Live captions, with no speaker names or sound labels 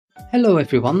Hello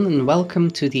everyone and welcome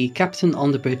to the Captain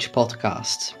on the Bridge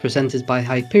podcast, presented by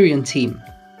Hyperion Team.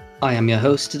 I am your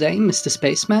host today, Mr.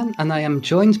 Spaceman, and I am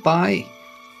joined by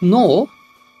Nohr.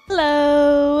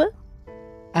 Hello!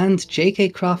 And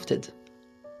JKCrafted.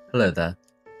 Hello there.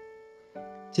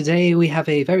 Today we have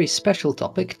a very special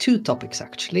topic, two topics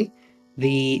actually.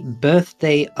 The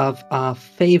birthday of our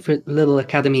favourite little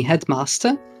academy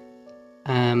headmaster,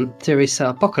 Theresa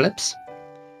Apocalypse,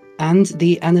 and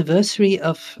the anniversary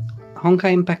of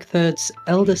Honkai Impact 3's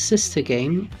elder sister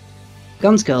game,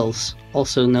 Guns Girls,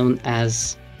 also known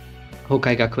as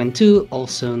Houkai Gakuen 2,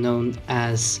 also known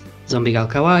as Zombie Gal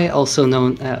Kawaii, also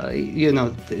known,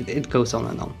 it goes on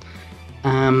and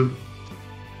on.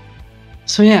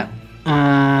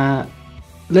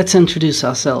 Let's introduce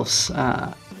ourselves.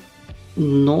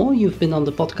 Nohr, you've been on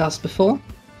the podcast before?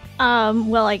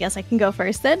 Well, I guess I can go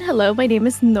first then. Hello, my name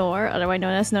is Nohr, otherwise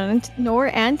known as Nohr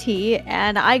and Tea,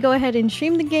 and I go ahead and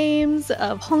stream the games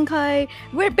of Honkai.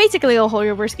 We're basically all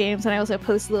Hoyoverse games, and I also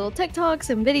post little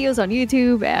TikToks and videos on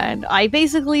YouTube, and I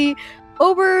basically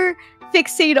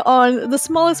over-fixate on the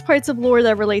smallest parts of lore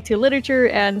that relate to literature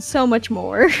and so much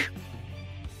more.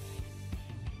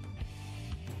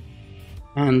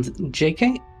 And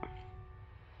JK?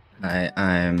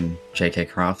 I'm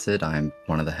JKCrafted. I'm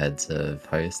one of the heads of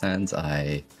Hoyostans.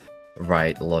 I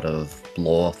write a lot of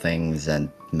lore things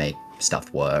and make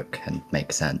stuff work and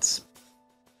make sense.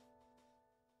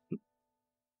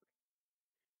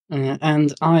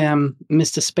 And I am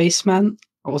Mr. Spaceman.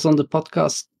 I was on the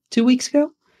podcast 2 weeks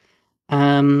ago.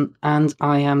 And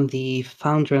I am the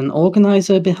founder and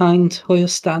organizer behind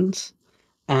Hoyostans.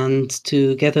 And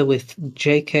together with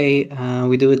JK,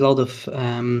 we do a lot of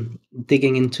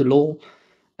digging into lore,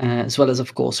 as well as,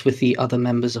 of course, with the other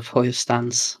members of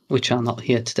Hoyostans, which are not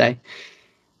here today.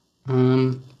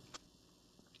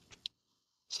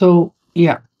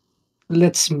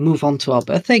 Let's move on to our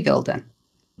birthday girl then.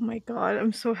 Oh my god,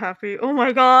 I'm so happy. Oh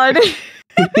my god.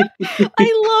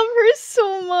 I love her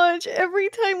so much. Every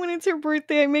time when it's her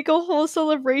birthday, I make a whole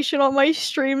celebration on my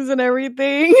streams and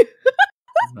everything.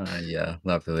 Yeah,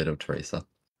 lovely little Theresa.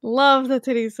 Love the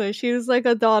Theresa. She's like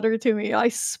a daughter to me. I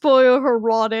spoil her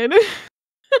rotten.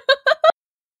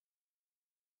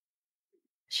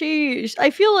 I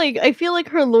feel like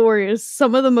her lore is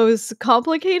some of the most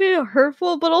complicated,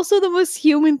 hurtful, but also the most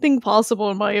human thing possible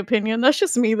in my opinion. That's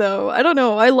just me though. I don't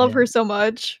know. I love her so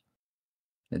much.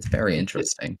 It's very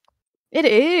interesting. It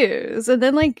is. And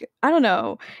then, I don't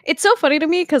know. It's so funny to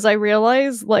me because I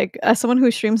realize, as someone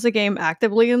who streams the game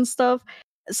actively and stuff,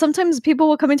 sometimes people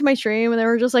will come into my stream and they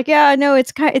were just like, yeah, no,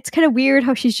 it's kind of weird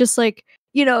how she's just like,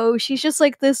 she's just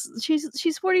like this.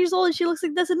 She's 40 years old and she looks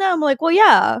like this and that. I'm like, well,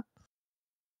 yeah.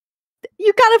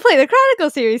 You gotta play the Chronicle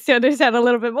series to understand a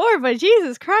little bit more, but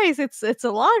Jesus Christ, it's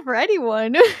a lot for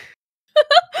anyone.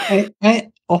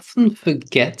 I often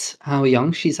forget how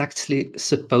young she's actually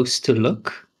supposed to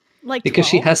look. Because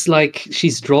 12?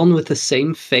 She's drawn with the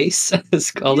same face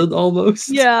as Colin almost.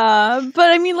 Yeah,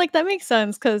 but I mean, that makes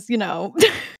sense because, Yeah.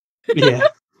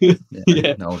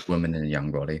 An old woman in a young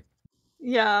body.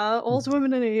 Yeah, old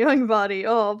woman in a young body.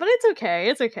 Oh, but it's okay.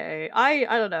 It's okay. I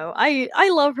don't know. I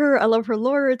love her. I love her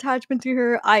lore attachment to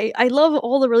her. I love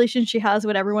all the relations she has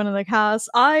with everyone in the cast.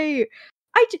 That's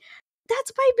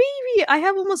my baby. I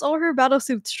have almost all her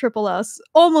battlesuits triple S.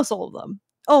 Almost all of them.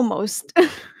 Almost.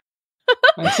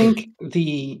 I think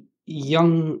the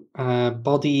young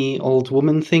body, old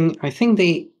woman thing, I think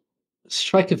they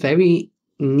strike a very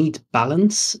neat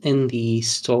balance in the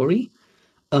story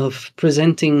of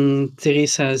presenting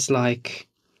Theresa as I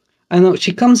don't know,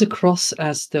 she comes across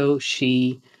as though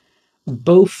she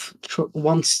both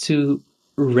wants to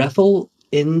revel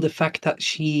in the fact that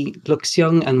she looks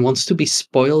young and wants to be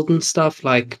spoiled and stuff,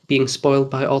 like being spoiled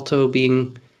by Otto,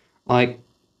 being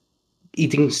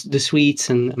eating the sweets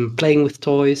and playing with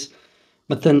toys,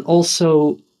 but then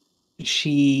also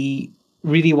she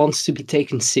really wants to be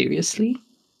taken seriously.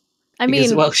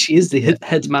 Because, she is the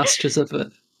headmistress of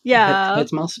a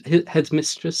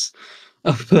headmistress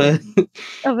of the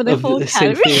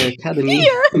St. Academy,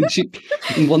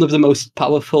 and one of the most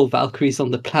powerful Valkyries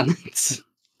on the planet.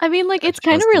 I mean, it's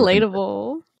kind of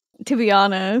relatable, to be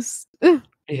honest.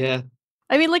 Yeah.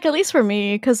 I mean, at least for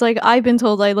me, because, I've been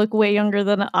told I look way younger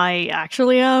than I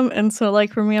actually am, and so,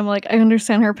 for me, I'm I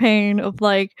understand her pain of,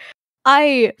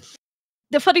 the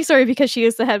funny story, because she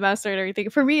is the headmaster and everything.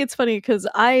 For me, it's funny, because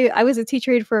I was a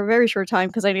teacher aide for a very short time,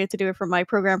 because I needed to do it for my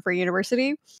program for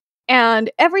university,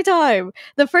 And every time,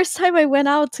 the first time I went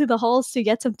out to the halls to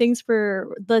get some things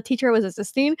for the teacher I was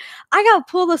assisting, I got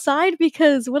pulled aside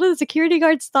because one of the security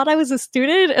guards thought I was a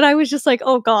student, and I was just like,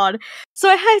 oh god. So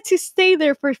I had to stay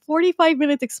there for 45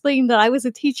 minutes explaining that I was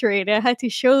a teacher aide, and I had to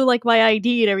show like my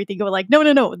ID and everything. Go like,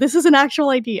 no, this is an actual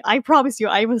ID. I promise you,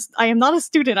 I am not a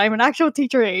student. I'm an actual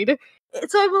teacher aide.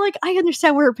 So I'm like, I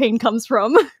understand where her pain comes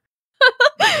from.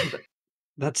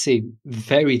 That's a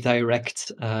very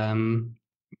direct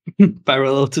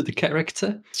parallel to the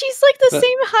character. She's like the But-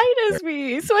 same height as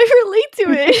me, so I relate to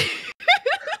it.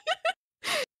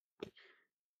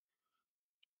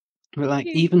 But like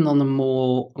even on a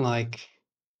more like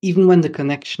even when the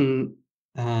connection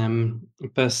a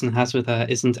person has with her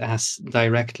isn't as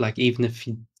direct, like even if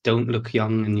you don't look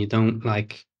young and you don't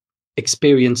like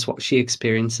experience what she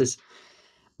experiences,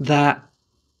 that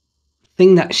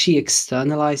thing that she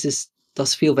externalizes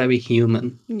does feel very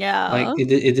human. Yeah. Like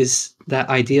it is that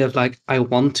idea of like, I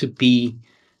want to be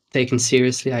taken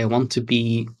seriously, I want to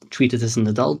be treated as an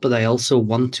adult, but I also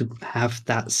want to have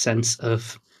that sense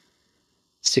of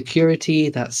security,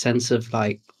 that sense of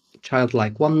like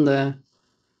childlike wonder.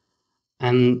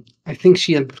 And I think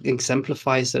she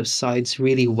exemplifies those sides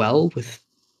really well with,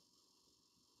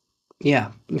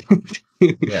 yeah.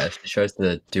 Yeah, she shows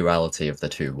the duality of the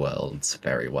two worlds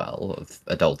very well, of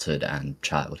adulthood and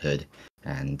childhood,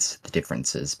 and the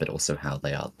differences, but also how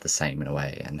they are the same in a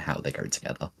way and how they go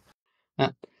together.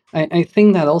 I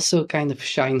think that also kind of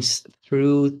shines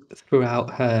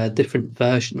throughout her different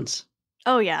versions.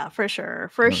 Oh yeah, for sure.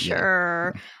 For Oh, yeah.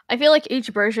 sure. I feel like each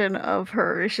version of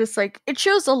her is just like it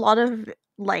shows a lot of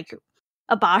like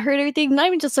about her and everything. Not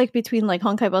even just like between like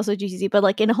Honkai but also GGZ, but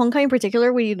like in Honkai in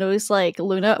particular, when you notice like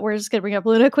Luna, we're just gonna bring up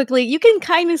Luna quickly, you can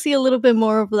kind of see a little bit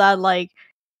more of that, like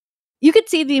you could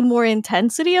see the more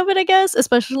intensity of it, I guess,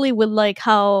 especially with like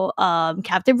how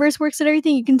Captain Verse works and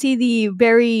everything. You can see the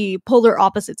very polar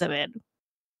opposites of it.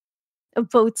 Of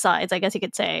both sides, I guess you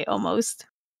could say, almost.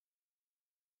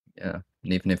 Yeah,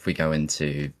 and even if we go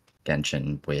into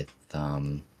Genshin with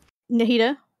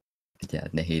Nahida? yeah,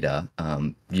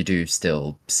 Nahida, you do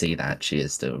still see that she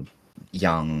is still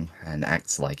young and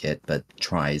acts like it, but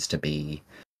tries to be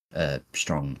a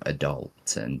strong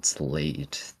adult and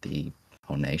lead the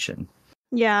whole nation.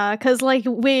 Yeah, because like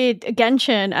with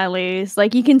Genshin, at least,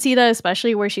 like you can see that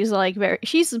especially where she's like very,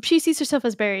 she sees herself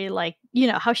as very like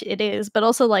how it is, but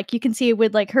also like you can see it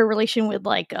with like her relation with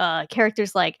like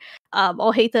characters like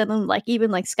Alhaithan and like even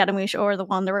like Scaramouche or the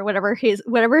Wanderer, whatever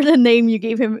the name you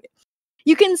gave him.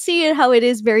 You can see it how it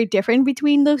is very different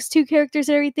between those two characters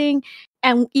and everything,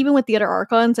 and even with the other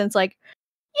Archons, and it's like,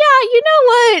 yeah, you know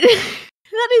what,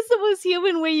 that is the most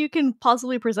human way you can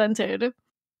possibly present it.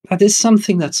 That is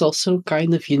something that's also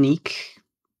kind of unique.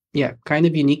 Yeah, kind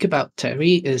of unique about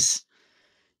Teri is,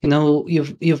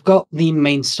 you've got the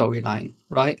main storyline,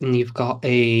 right? And you've got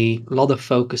a lot of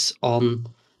focus on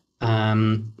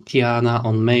Tiana,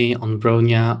 on Mei, on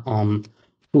Bronya, on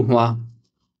Fuhua.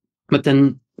 But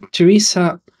then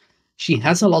Teresa, she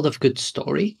has a lot of good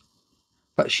story,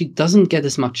 but she doesn't get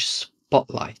as much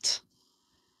spotlight.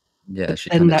 Yeah, But she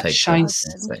then kind of that takes shines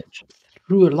stage.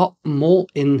 through a lot more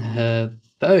in her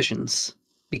versions,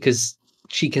 because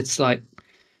she gets like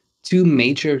 2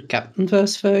 major Captain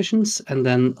Verse versions and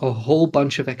then a whole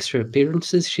bunch of extra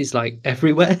appearances. She's like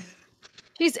everywhere.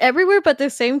 She's everywhere, but at the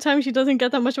same time, she doesn't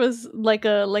get that much of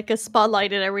a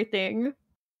spotlight and everything,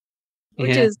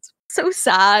 which Yeah. is so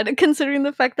sad considering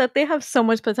the fact that they have so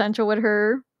much potential with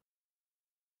her.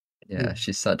 Yeah,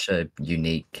 she's such a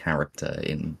unique character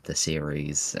in the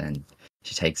series, and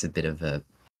she takes a bit of a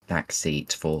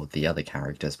backseat for the other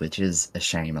characters, which is a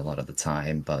shame a lot of the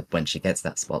time. But when she gets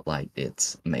that spotlight,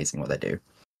 it's amazing what they do.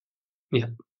 Yeah.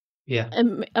 Yeah.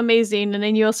 Amazing. And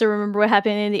then you also remember what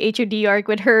happened in the HOD arc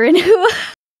with her and who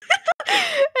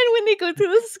and when they go to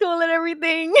the school and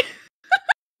everything.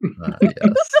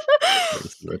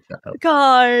 Yes.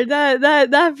 God,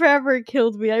 that forever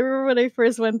killed me. I remember when I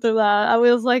first went through that, I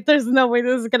was like, "There's no way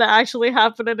this is gonna actually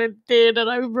happen," and it did. And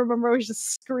I remember I was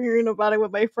just screaming about it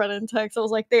with my friend in text. I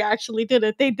was like, "They actually did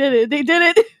it! They did it! They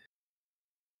did it!"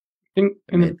 In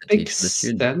a Made the big teacher the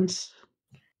student. sense,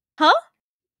 Huh?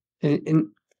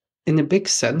 in a big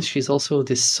sense, she's also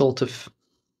this sort of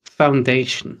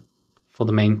foundation for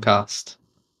the main cast.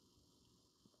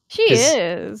 She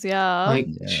is, yeah. Like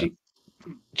Yeah.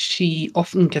 she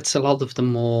often gets a lot of the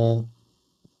more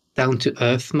down to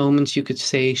earth moments, you could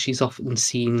say. She's often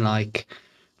seen like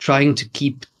trying to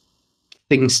keep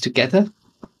things together.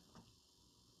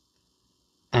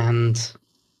 And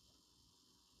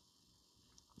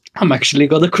I'm actually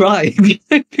gonna cry.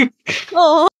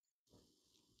 Oh,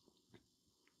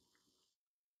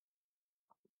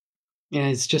 Yeah,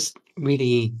 it's just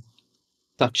really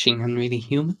touching and really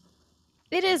human.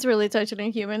 It is really touching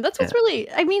and human. That's what's Yeah.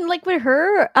 really, I mean, like with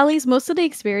her, at least most of the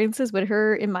experiences with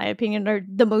her, in my opinion, are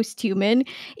the most human.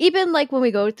 Even like when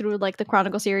we go through like the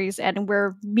Chronicle series and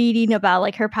we're reading about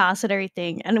like her past and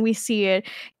everything, and we see it,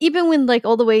 even when like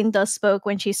all the way in Dust spoke,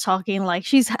 when she's talking, like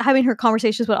she's having her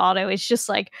conversations with Otto, it's just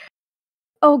like,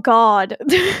 oh God.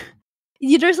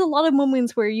 There's a lot of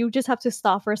moments where you just have to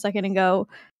stop for a second and go,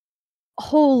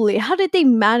 holy, how did they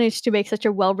manage to make such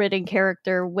a well-written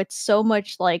character with so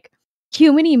much like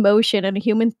human emotion and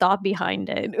human thought behind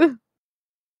it?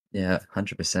 Yeah,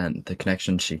 100%. The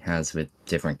connection she has with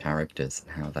different characters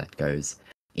and how that goes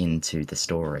into the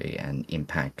story and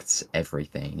impacts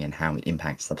everything and how it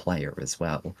impacts the player as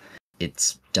well.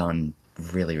 It's done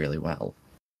really, really well.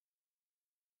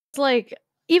 It's like,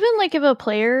 even like if a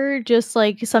player just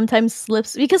like sometimes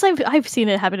slips, because I've seen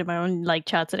it happen in my own like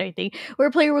chats and everything, where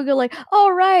a player will go like, "Oh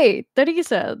right,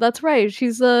 Theresa, that's right.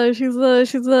 She's a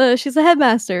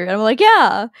headmaster," and I'm like,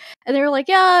 "Yeah," and they were like,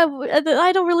 "Yeah,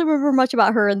 I don't really remember much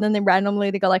about her," and then they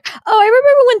go like, "Oh, I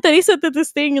remember when Theresa did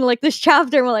this thing in like this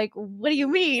chapter," and we're like, "What do you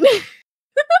mean?"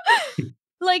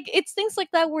 Like it's things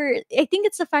like that where I think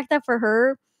it's the fact that for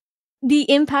her the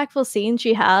impactful scene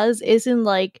she has isn't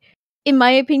like, in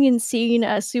my opinion, seen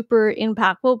as super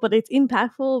impactful, but it's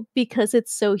impactful because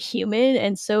it's so human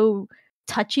and so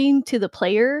touching to the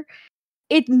player.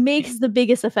 It makes the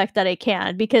biggest effect that it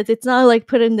can, because it's not like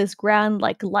put in this grand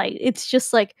like light. It's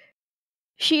just like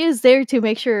she is there to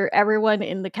make sure everyone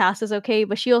in the cast is okay,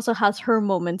 but she also has her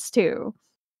moments too.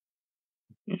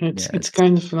 It's Yeah, it's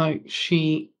kind of like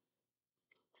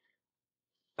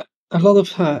a lot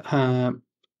of her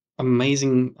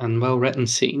amazing and well written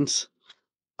scenes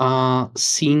are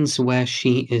scenes where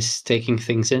she is taking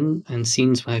things in and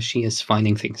scenes where she is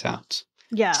finding things out.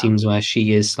 Yeah. Scenes where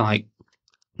she is like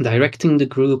directing the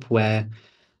group, where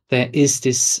there is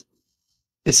this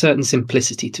a certain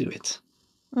simplicity to it.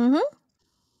 Mhm.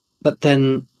 But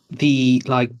then the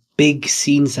like big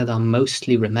scenes that are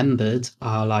mostly remembered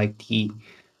are like the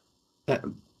uh,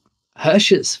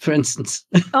 Hersh's, for instance.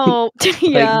 Oh, Like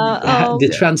yeah. the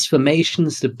yeah,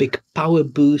 transformations, the big power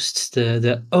boosts,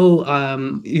 the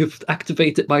you've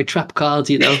activated my trap card,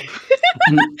 you know.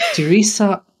 And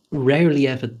Teresa rarely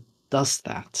ever does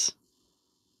that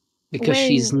because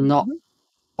she's When not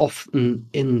often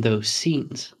in those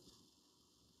scenes.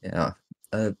 yeah.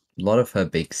 A lot of her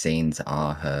big scenes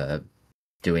are her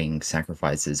doing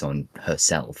sacrifices on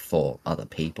herself for other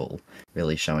people,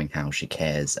 really showing how she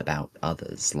cares about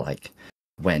others. Like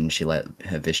when she let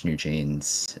her Vishnu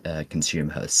genes consume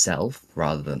herself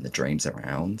rather than the dreams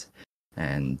around,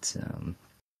 and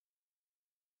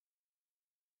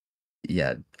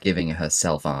yeah, giving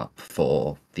herself up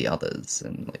for the others,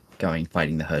 and like going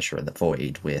fighting the Hersher of the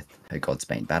Void with her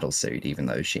Godsbane battlesuit, even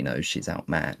though she knows she's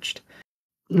outmatched.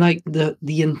 Like the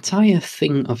entire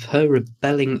thing of her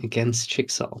rebelling against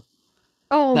Jigsaw.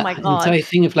 oh my That god. entire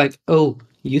thing of like, oh,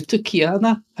 you took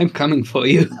Kiana? I'm coming for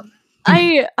you.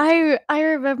 I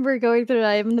remember going through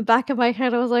that. In the back of my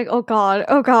head, I was like, oh god,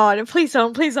 please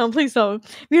don't, please don't, please don't,"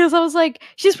 because I was like,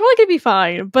 she's probably gonna be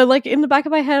fine. But like in the back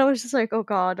of my head, I was just like, oh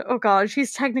god,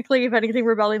 she's technically, if anything,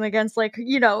 rebelling against like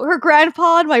her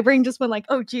grandpa. And my brain just went like,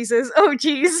 oh Jesus, oh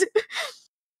jeez.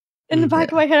 In the Mm. back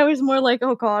of Yeah, my head, I was more like,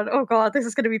 oh god, this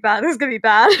is gonna be bad. This is gonna be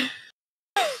bad.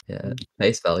 yeah.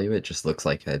 Face value, it just looks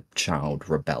like a child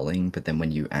rebelling, but then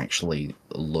when you actually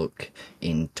look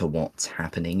into what's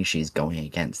happening, she's going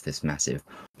against this massive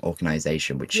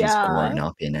organization which she's Yeah, grown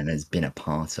up in and has been a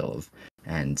part of,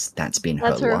 and that's been her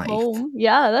that's her life. home.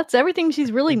 Yeah, that's everything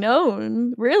she's really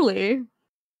known. Really. And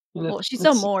Well, she's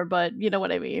done it's more, but you know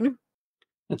what I mean.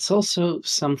 it's also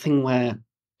something where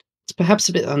it's perhaps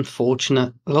a bit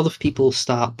unfortunate. A lot of people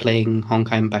start playing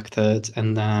Honkai Impact Third,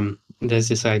 and there's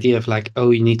this idea of like, oh,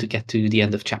 you need to get to the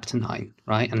end of chapter 9,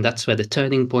 right? And that's where the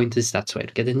turning point is. That's where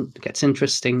it gets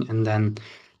interesting, and then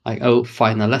like, oh,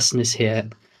 final lesson is here.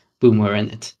 Boom, we're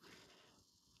in it.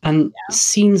 And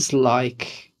scenes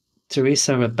like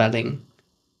Teresa rebelling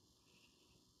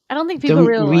I don't think people don't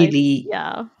realize. really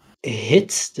Yeah.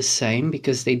 hit the same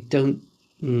because they don't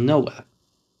know her.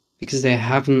 Because they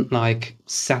haven't like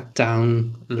sat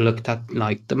down, looked at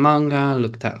like the manga,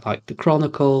 looked at like the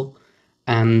chronicle,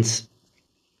 and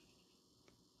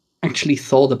actually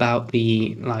thought about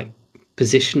the like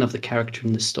position of the character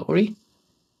in the story.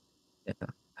 Yeah.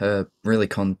 Her early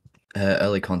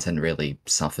content really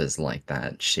suffers like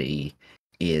that. She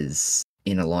is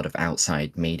in a lot of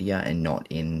outside media and not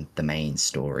in the main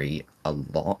story a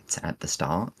lot at the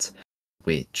start,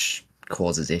 which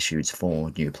causes issues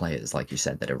for new players, like you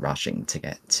said, that are rushing to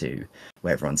get to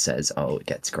where everyone says, "Oh, it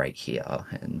gets great here,"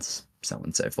 and so on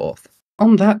and so forth.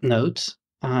 On that note,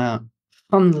 fun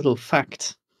little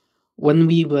fact. When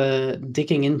we were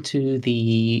digging into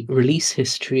the release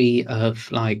history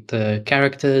of like the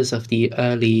characters of the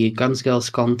early Guns Girls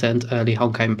content, early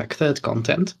Honkai Impact 3rd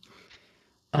content,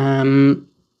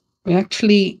 we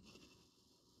actually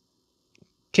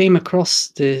came across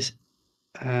this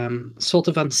sort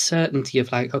of uncertainty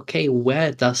of like, okay,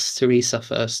 where does Theresa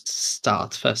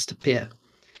first appear?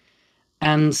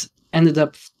 And ended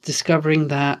up discovering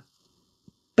that,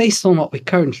 based on what we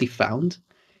currently found,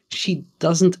 she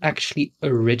doesn't actually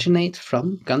originate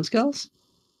from Guns Girls,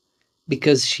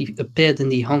 because she appeared in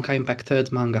the Honkai Impact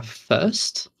 3rd manga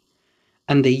first,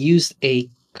 and they used a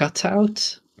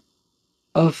cutout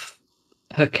of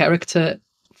her character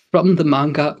from the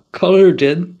manga colored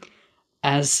in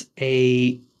as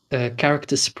a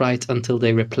character sprite until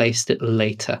they replaced it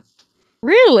later in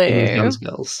Really? Guns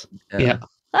Girls. Yeah.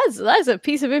 That's a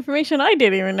piece of information I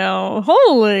didn't even know.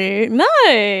 Holy,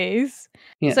 nice.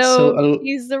 Yeah, So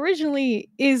he's originally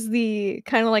is the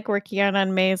kind of like working on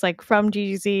animes like from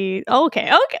GGZ. Okay.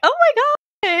 Oh my god.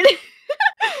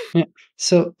 yeah.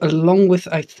 So along with,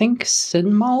 I think,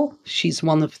 Sinmal, she's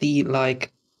one of the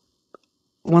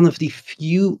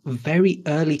few very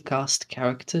early cast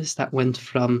characters that went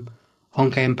from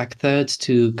Honkai Impact 3rd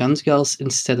to Guns Girls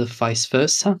instead of vice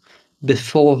versa,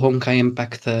 before Honkai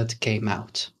Impact 3rd came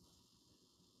out.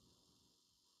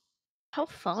 How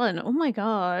fun. Oh my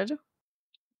god.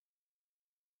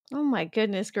 Oh my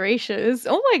goodness gracious.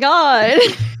 Oh my god.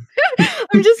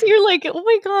 I'm just here like, oh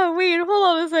my god, wait, hold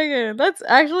on a second. That's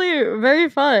actually very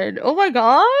fun. Oh my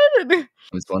god. It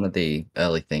was one of the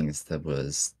early things that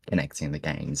was connecting the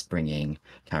games, bringing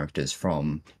characters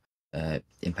from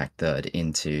Impact 3rd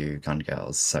into Gun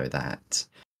Girls, so that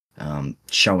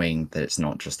showing that it's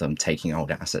not just them taking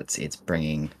old assets, it's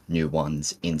bringing new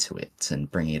ones into it and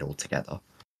bringing it all together.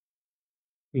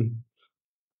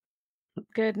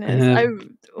 Goodness.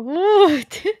 I'm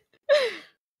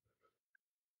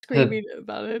screaming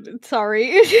about it.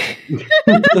 Sorry.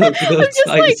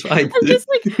 It's fine. I'm just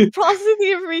like processing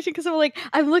the information because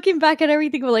I'm looking back at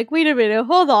everything. I'm like, wait a minute,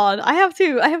 hold on. I have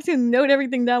to note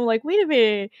everything down. I'm like, wait a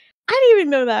minute, I didn't even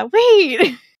know that.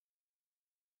 Wait.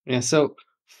 Yeah, so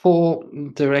for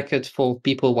the record, for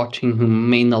people watching who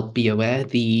may not be aware,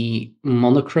 the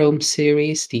Monochrome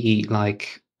series, the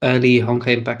early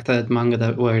Honkai Impact 3rd manga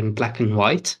that were in black and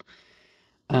white,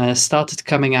 started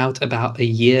coming out about a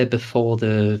year before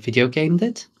the video game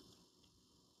did,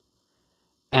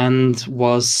 and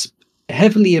was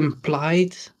heavily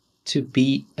implied to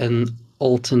be an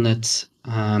alternate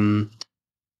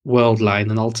world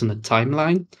line, an alternate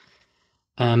timeline,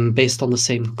 based on the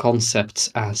same concepts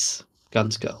as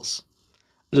Guns Girls.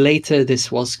 Later,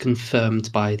 this was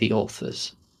confirmed by the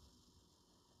authors,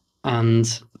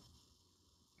 and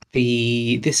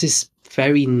this is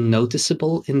very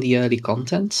noticeable in the early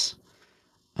contents.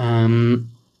 In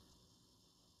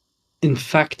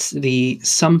fact,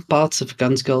 some parts of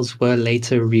Guns Girls were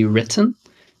later rewritten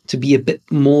to be a bit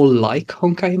more like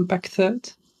Honkai Impact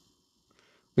 3rd,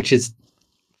 which is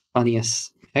funny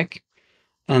as heck.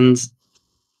 And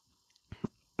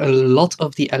a lot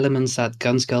of the elements that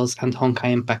Guns Girls and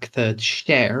Honkai Impact 3rd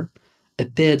share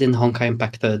appeared in Honkai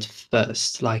Impact 3rd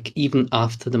first, even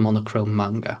after the monochrome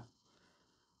manga.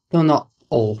 Though not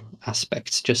all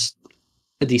aspects, just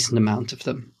a decent amount of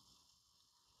them.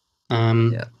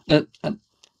 Another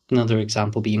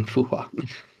example being Fuhua.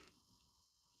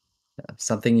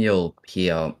 Something you'll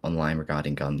hear online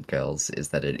regarding Gun Girls is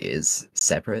that it is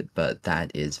separate, but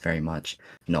that is very much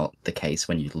not the case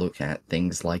when you look at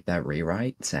things like that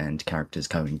rewrite and characters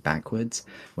going backwards,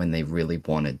 when they really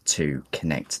wanted to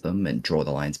connect them and draw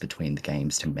the lines between the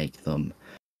games to make them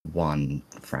one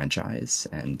franchise,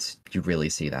 and you really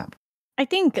see that. I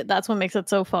think that's what makes it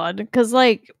so fun, because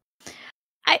I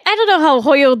don't know how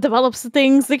Hoyo develops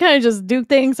things. They kind of just do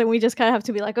things, and we just kind of have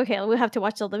to be like, okay, we have to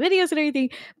watch all the videos and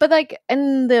everything. But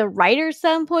in the writer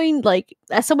standpoint,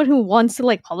 as someone who wants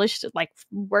to publish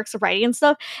works of writing and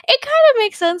stuff, it kind of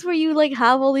makes sense where you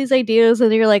have all these ideas,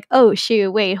 and you're like, oh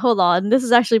shoot, wait, hold on, this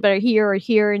is actually better here or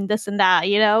here and this and that,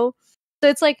 you know? So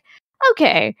it's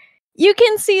okay. You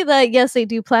can see that, yes, they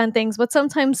do plan things, but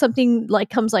sometimes something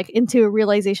comes into a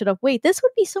realization of, wait, this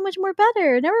would be so much more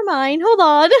better. Never mind, hold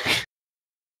on.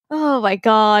 Oh my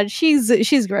god,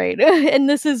 she's great. And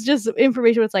this is just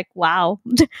information where it's wow.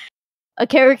 A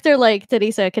character like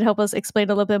Theresa can help us explain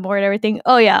a little bit more and everything.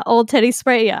 Oh yeah, old Teddy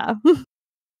spray, yeah.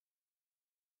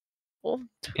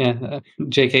 Yeah,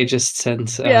 JK just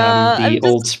sent the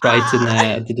old sprite in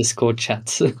the Discord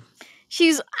chat. I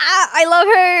love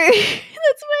her.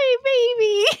 That's my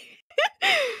baby.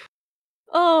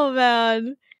 Oh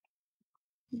man.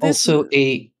 Also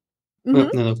a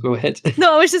Mhm. no, go ahead.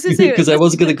 No, I was just gonna say because I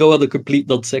was gonna go on a complete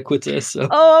non sequitur. So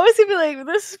Oh, I was gonna be like,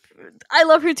 this. I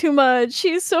love her too much.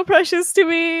 She's so precious to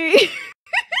me.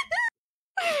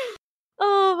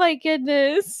 Oh my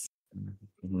goodness.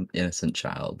 Innocent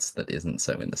child that isn't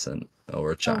so innocent,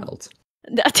 or a child.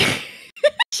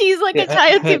 She's like a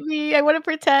child to me. I want to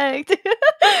protect.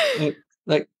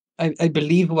 like I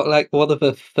believe one of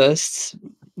the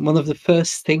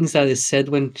first things that is said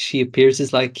when she appears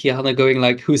is like Kiana going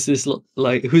like, "Who's this?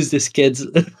 Who's this kid?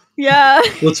 Yeah.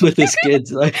 What's with this kid?"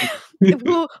 Like,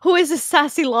 who is this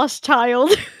sassy lost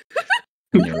child?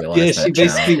 And you realize yeah, that she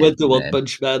basically child went the is One men.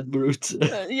 Punch Man route.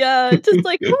 Yeah, just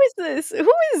like, who is this?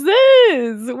 Who is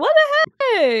this? What the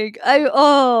heck?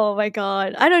 Oh my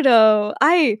god. I don't know.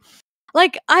 I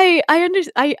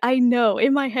know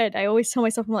in my head. I always tell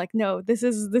myself, I'm like, no, this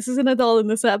is an adult in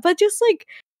this app. But just like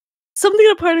something,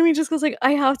 a part of me just goes like,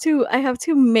 I have to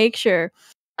make sure.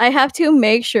 I have to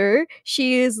make sure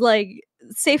she is like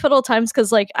safe at all times,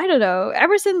 because like I don't know,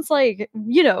 ever since like,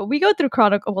 you know, we go through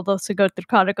Chronicle, well, those who go through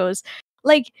Chronicles,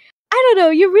 like I don't know,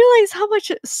 you realize how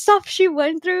much stuff she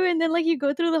went through, and then like you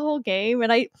go through the whole game,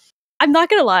 and I'm not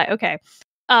gonna lie, okay.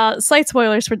 Slight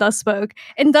spoilers for Dust Spoke.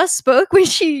 In Dust Spoke, when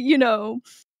she, you know,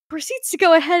 proceeds to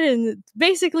go ahead and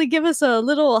basically give us a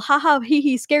little haha hee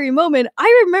hee scary moment,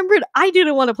 I remembered I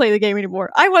didn't want to play the game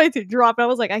anymore. I wanted to drop it. I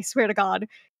was like, I swear to God,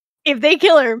 if they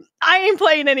kill her, I ain't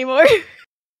playing anymore.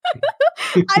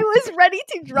 I was ready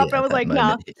to drop it. I was that like, nah.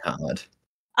 moment hit hard.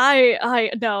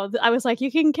 No. I was like, you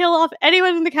can kill off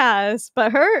anyone in the cast,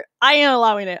 but her, I ain't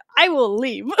allowing it. I will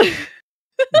leave.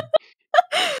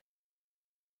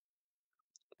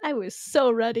 I was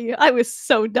so ready. I was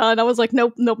so done. I was like,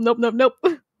 nope, nope, nope, nope, nope.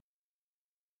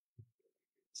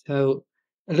 So,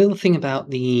 a little thing about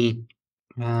the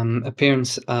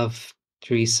appearance of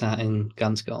Theresa in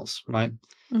Guns Girls, right?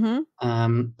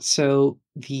 Mm-hmm. So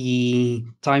the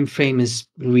time frame is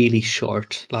really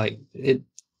short.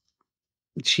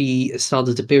 She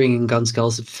started appearing in Guns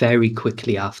Girls very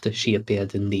quickly after she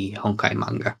appeared in the Honkai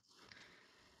manga.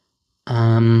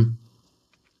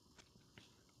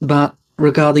 But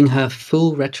regarding her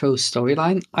full retro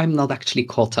storyline, I'm not actually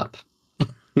caught up.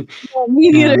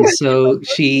 Me neither. So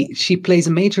she plays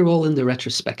a major role in the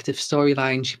retrospective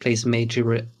storyline. She plays a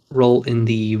major role in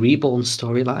the Reborn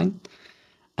storyline.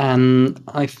 And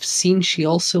I've seen she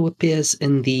also appears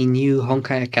in the new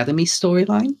Honkai Academy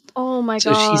storyline. Oh my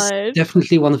So she's god.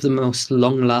 definitely one of the most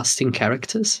long-lasting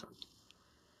characters.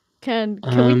 Can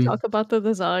we talk about the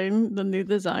design, the new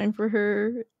design for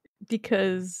her?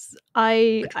 Because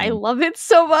I love it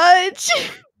so much.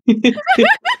 I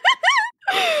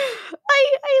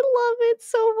love it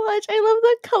so much. I love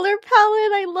the color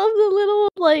palette. I love the little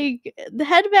like the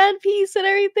headband piece and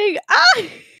everything. Ah!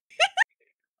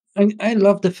 I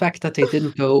love the fact that they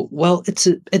didn't go, well,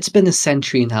 it's been a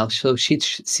century now, so she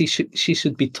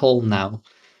should be tall now.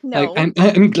 Like No.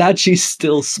 I'm glad she's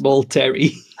still small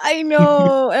Teri. I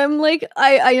know. I'm like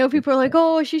I know people are like,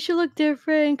 "Oh, she should look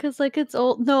different cuz like it's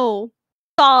old." No.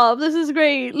 Stop. This is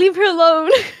great. Leave her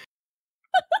alone.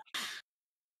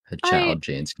 Her child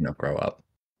genes cannot grow up.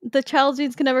 The child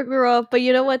genes can never grow up, but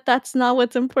you know what? That's not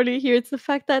what's important here. It's the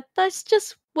fact that that's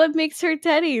just what makes her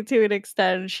Teddy to an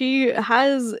extent. She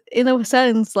has, in a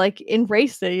sense, like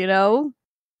embraced it, you know?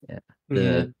 Yeah.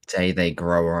 The day they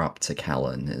grow her up to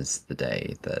Callan is the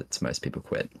day that most people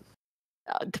quit.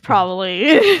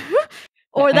 Probably.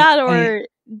 Or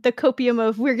the copium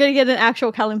of we're gonna get an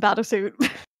actual Callan battlesuit.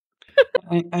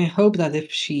 I hope that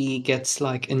if she gets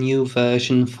like a new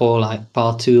version for like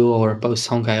part 2 or post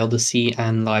Honkai Odyssey,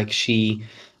 and like she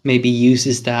maybe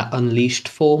uses that unleashed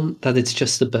form, that it's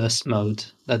just a burst mode,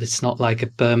 that it's not like a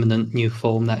permanent new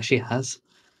form that she has.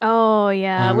 Oh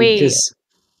yeah. Wait. Because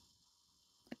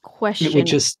Question. it would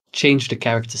just change the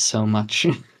character so much.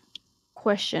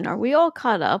 Question. Are we all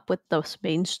caught up with the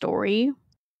main story?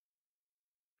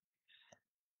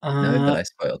 No, but I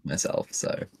spoiled myself,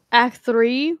 so. Act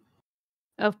 3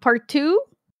 of part 2?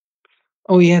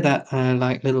 Oh yeah, that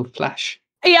like little flash.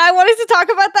 Yeah, I wanted to talk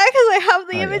about that because I have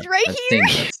the image right I've here.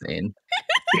 seen that scene.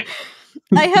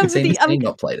 I have seen the scene,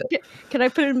 not played it. Can I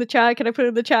put it in the chat?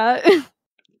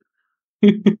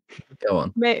 Go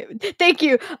on. Thank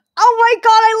you. Oh my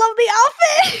god, I love the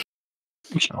outfit.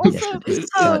 Also,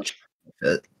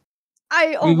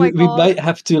 we might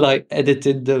have to like edit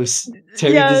in those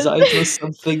Teri designs or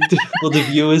something for the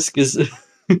viewers, because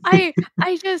I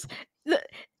just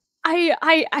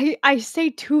I stay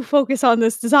too focused on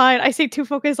this design. I stay too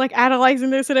focused, like, analyzing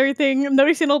this and everything. I'm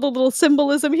noticing all the little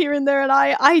symbolism here and there, and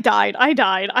I died. I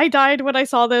died when I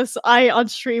saw this. On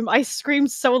stream, I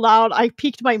screamed so loud, I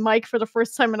peaked my mic for the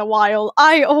first time in a while.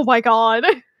 Oh my god.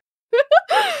 I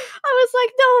was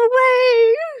like, "No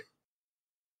way!"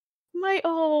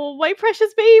 My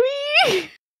precious baby!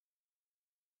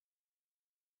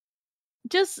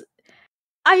 Just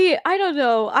I don't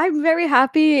know. I'm very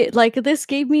happy. Like, this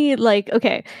gave me, like,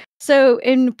 okay. So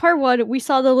in part 1, we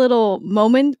saw the little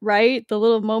moment, right? The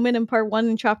little moment in part 1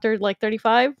 in chapter like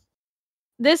 35.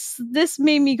 This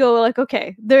made me go like,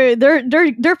 okay,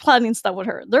 they're planning stuff with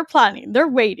her. They're planning. They're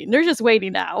waiting. They're just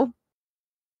waiting now.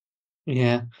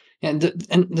 Yeah, and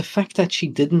the fact that she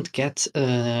didn't get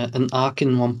an arc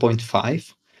in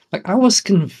 1.5, like I was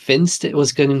convinced it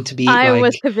was going to be I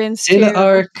was like convinced Sailor too.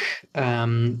 arc,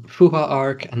 Fuha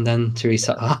arc, and then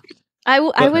Theresa arc. I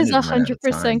But was Didn't run out of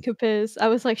 100% time. convinced. I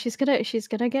was like, she's gonna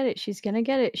get it. She's gonna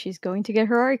get it. She's going to get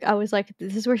her arc. I was like,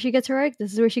 this is where she gets her arc.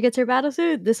 This is where she gets her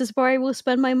battlesuit. This is where I will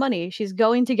spend my money. She's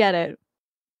going to get it.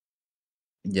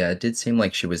 Yeah, it did seem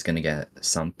like she was going to get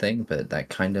something, but that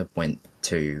kind of went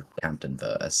to Captain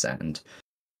Verse and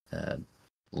uh,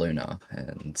 Luna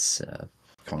and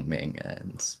Kongming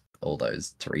and all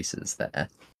those Teresas there.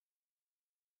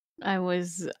 I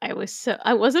wasn't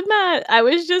mad. I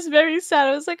was just very sad.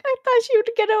 I was like, I thought she would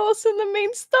get us in the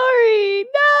main story.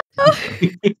 No.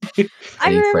 I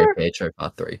Waiting for remember. Pietro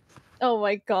Part 3. Oh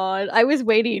my god. I was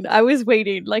waiting.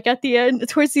 Like at the end,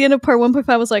 towards the end of part 1.5,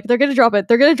 I was like, they're gonna drop it.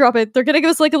 They're gonna drop it. They're gonna give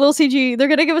us like a little CG. They're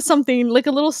gonna give us something, like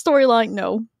a little storyline.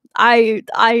 No. I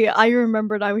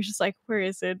remembered. I was just like, where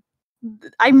is it?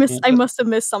 I must have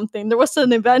missed something. There was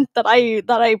an event that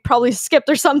I probably skipped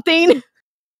or something.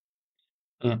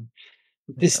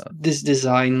 This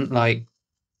design, like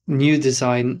new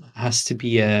design, has to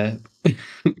be a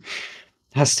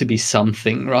has to be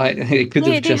something, right? It could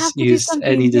have They have just to do used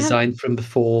any something. design from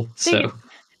before. They So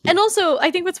And also,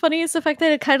 I think what's funny is the fact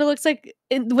that it kind of looks like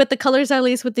with the colors, at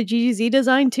least with the GGZ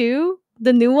design too,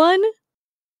 the new one.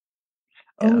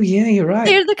 oh yeah, you're right.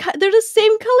 They're the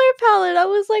same color palette. I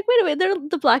was like, wait a minute, they're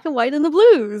the black and white and the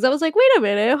blues. I was like, wait a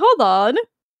minute, hold on.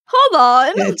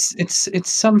 Yeah,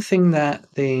 it's something that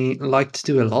they like to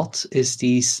do a lot, is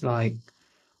these like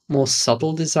more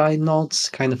subtle design nods,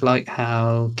 kind of like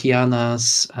how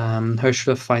Kiana's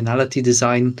Hirschra finality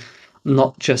design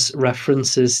not just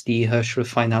references the Hirschra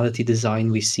finality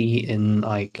design we see in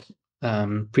like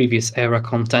previous era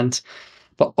content,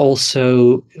 but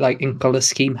also like in color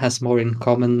scheme has more in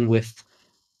common with,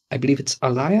 I believe it's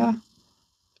Alaya,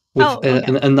 with Oh, okay.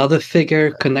 another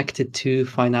figure connected to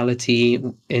finality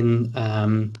in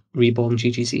Reborn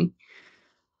GGZ,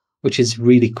 which is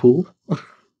really cool.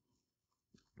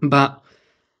 But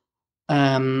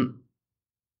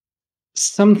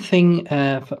something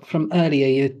from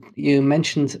earlier, you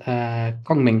mentioned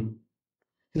Gongming.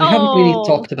 We haven't really Oh,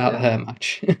 talked about her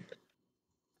much.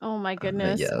 oh my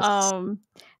goodness. Yes.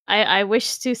 I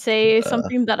wish to say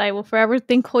something that I will forever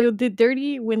think Hoyo did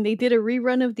dirty when they did a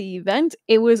rerun of the event.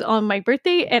 It was on my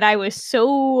birthday, and I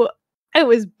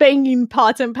was banging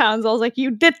pots and pans. I was like,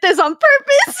 "You did this on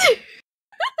purpose."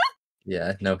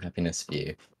 Yeah, no happiness for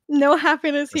you. No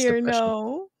happiness Just here, depression.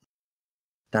 no.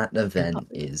 That event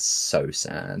is so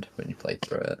sad when you play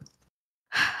through it.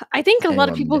 I think a lot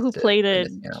of Anyone people who missed it, played they're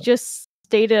it missing out. just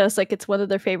stated us like it's one of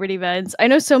their favorite events. I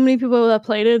know so many people that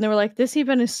played it and they were like, "This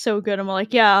event is so good." I'm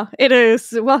like, "Yeah, it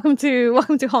is. Welcome to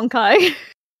Honkai."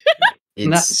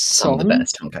 And It's some of the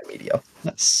best Honkai media.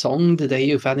 that song, "The Day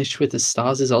You Vanished with the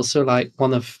Stars," is also like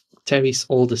one of Teri's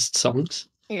oldest songs.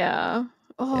 Yeah.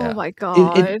 Oh Yeah. my It,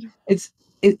 god.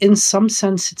 in some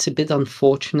sense, it's a bit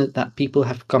unfortunate that people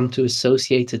have come to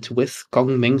associate it with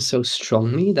Gongming so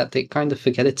strongly that they kind of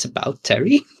forget it's about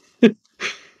Teri.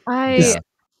 I Yeah.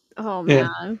 Oh Yeah.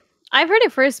 man. I've heard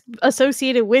it first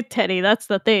associated with Teddy. That's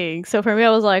the thing. So for me, I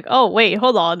was like, "Oh wait,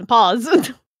 hold on, pause."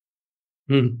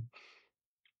 Hmm.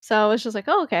 So I was just like,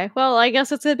 "Oh, okay. Well, I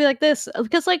guess it's gonna be like this."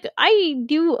 Because like I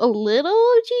do a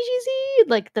little GGZ,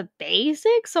 like the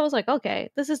basics. So I was like, "Okay,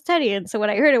 this is Teddy." And so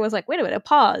when I heard it, was like, "Wait a minute,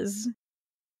 pause,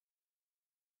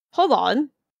 hold on."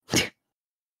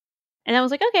 And I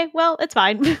was like, "Okay, well, it's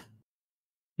fine."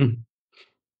 Hmm.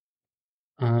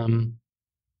 Um,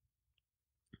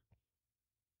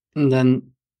 and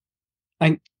then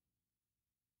I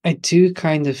I do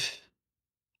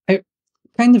I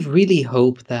kind of really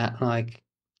hope that like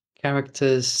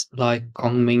characters like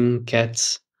Gongming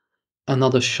get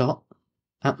another shot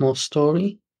at more story,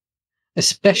 Yeah.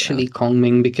 especially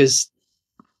Gongming, because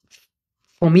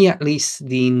for me at least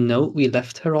the note we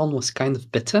left her on was kind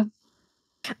of bitter.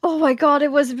 Oh my god,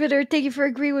 it was bitter. Thank you for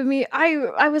agreeing with me.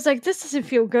 I was like, this doesn't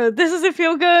feel good. This doesn't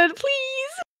feel good.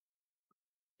 Please.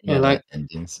 Yeah, like- that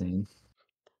ending scene.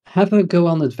 Have her go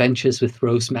on adventures with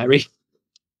Rosemary.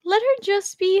 Let her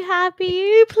just be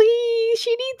happy, please.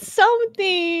 She needs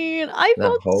something. I That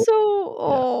felt whole- so.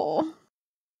 Oh.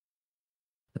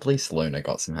 At least Luna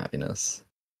got some happiness.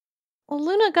 Well,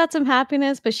 Luna got some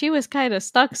happiness, but she was kind of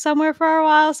stuck somewhere for a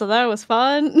while, so that was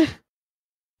fun.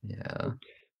 Yeah.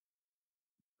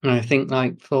 And I think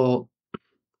I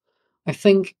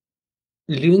think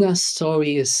Luna's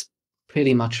story is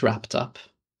pretty much wrapped up.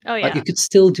 Oh Like, yeah. you could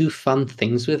still do fun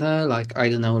things with her, like, I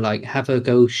don't know, like, have her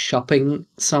go shopping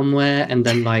somewhere, and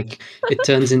then, like, it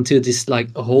turns into this, like,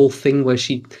 a whole thing where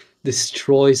she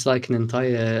destroys, like, an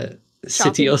entire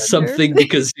city Shopping or center. something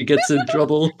because she gets in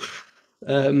trouble.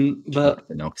 But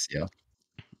Inoxia.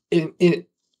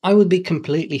 I would be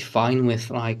completely fine with,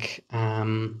 like,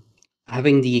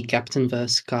 having the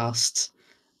Captainverse cast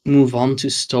move on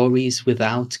to stories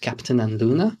without Captain and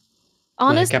Luna.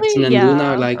 Where Captain Honestly, and Luna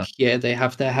are yeah. like, yeah, they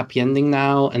have their happy ending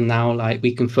now, and now like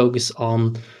we can focus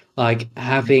on like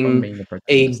having Kongming the a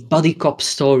protagonist. buddy cop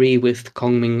story with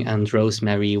Kongming and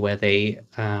Rosemary where they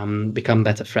become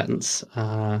better friends.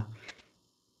 That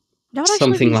would actually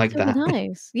Something be like so that.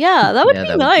 nice. Yeah, that would Yeah, be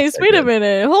that would be nice. so Wait a good.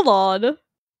 minute. Hold on.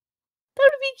 That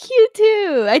would be cute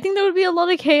too. I think there would be a lot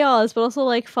of chaos, but also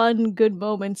like fun, good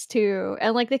moments too.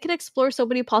 And like they could explore so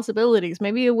many possibilities.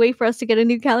 Maybe a way for us to get a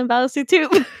new Callan Battlesy too.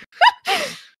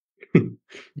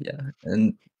 Yeah,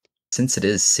 and since it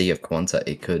is Sea of Quanta,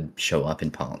 it could show up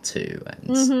in part 2 and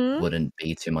Mhm. wouldn't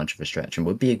be too much of a stretch and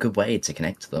would be a good way to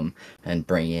connect them and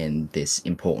bring in this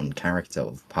important character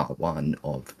of part 1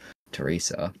 of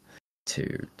Theresa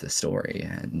to the story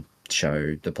and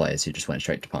show the players who just went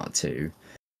straight to part 2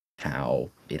 how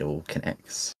it all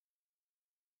connects.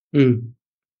 Mm.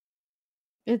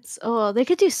 They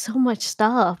could do so much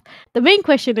stuff. The main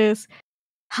question is,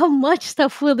 how much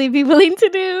stuff will they be willing to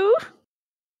do?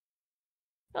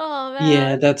 Oh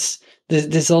Yeah, man.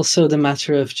 there's also the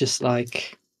matter of just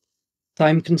like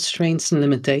time constraints and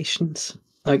limitations.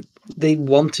 Like they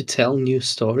want to tell new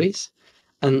stories,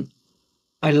 and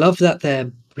I love that they're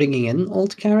bringing in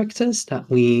old characters. That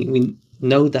we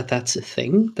know that that's a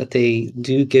thing. That they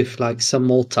do give like some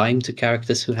more time to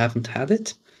characters who haven't had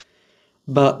it.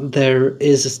 But there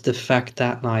is the fact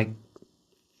that like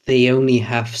they only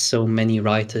have so many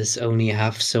writers, only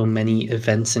have so many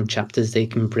events and chapters they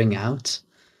can bring out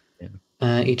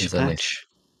each There's only patch.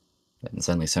 There's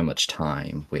only so much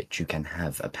time which you can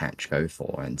have a patch go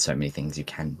for, and so many things you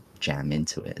can jam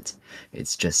into it.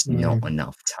 It's just Yeah. not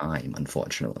enough time,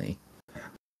 unfortunately.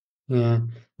 Yeah,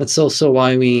 that's also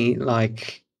why we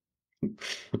like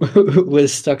we're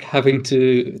stuck having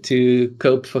to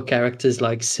cope for characters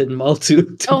like Sinmal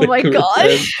to Oh make my a return.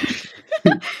 gosh.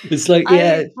 It's like,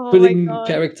 yeah, Oh my putting god.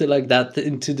 character like that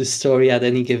into the story at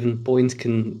any given point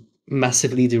can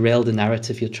massively derail the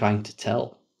narrative you're trying to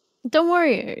tell. Don't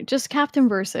worry, just Captain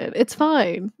Verse it. It's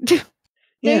fine. There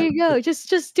Yeah. you go.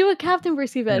 Just do a Captain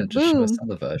Verse Yeah, event. just show us Boom.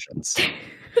 other versions.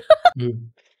 Mm.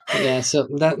 Yeah, so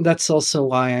that's also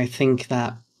why I think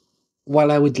that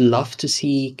while I would love to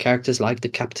see characters like the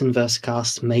Captainverse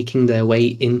cast making their way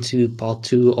into part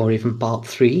 2 or even part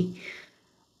 3,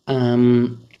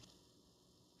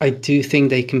 I do think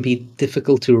they can be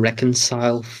difficult to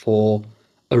reconcile for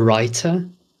a writer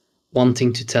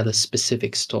wanting to tell a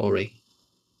specific story.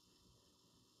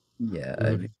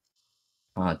 Yeah,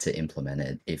 hard to implement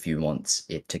it if you want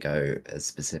it to go a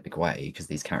specific way, because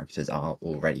these characters are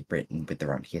already written with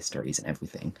their own histories and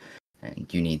everything, and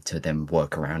you need to then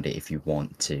work around it if you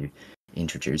want to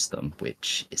introduce them,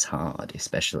 which is hard,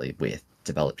 especially with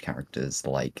developed characters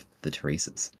like the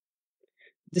Theresas.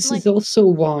 This Like is also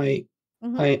why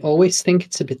Mhm. I always think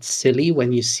it's a bit silly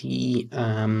when you see,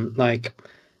 like,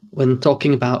 when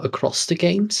talking about across the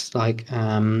games, like,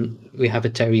 we have a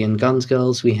Teri in Guns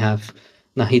Girls, we have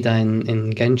Nahida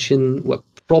in Genshin, we're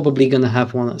probably going to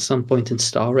have one at some point in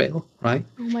Star Rail, right?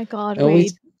 Oh my god, I wait.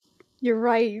 always, You're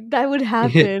right. That would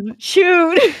happen.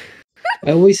 Shoot.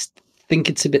 I always think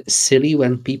it's a bit silly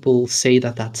when people say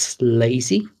that that's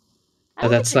lazy. I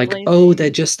don't That's think like, it's oh, they're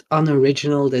lazy. just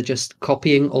unoriginal, they're just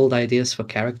copying old ideas for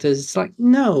characters. It's like,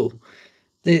 no,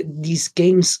 these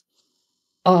games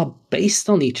are based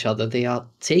on each other. They are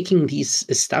taking these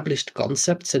established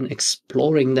concepts and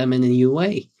exploring them in a new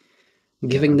way,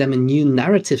 giving them a new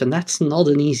narrative, and that's not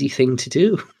an easy thing to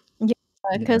do. Yeah,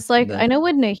 Yeah, because like the- I know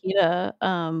when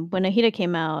Nahida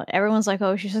came out, everyone's like,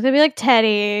 "Oh, she's just gonna be like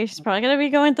Teddy. She's probably gonna be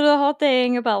going through the whole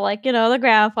thing about like the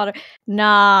grandfather."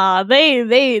 Nah,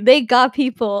 they got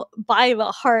people by the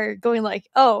heart going like,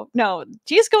 "Oh no,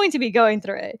 she's going to be going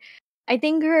through it." I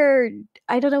think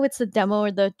I don't know if it's the demo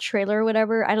or the trailer or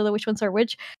whatever. I don't know which ones are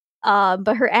which.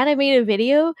 But her animated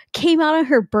video came out on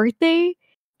her birthday,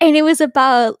 and it was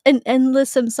about an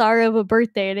endless samsara of a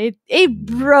birthday, and it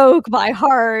broke my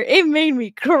heart. It made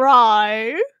me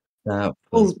cry. That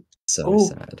was so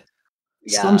sad.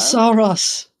 Yeah.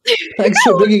 Samsaras. Thanks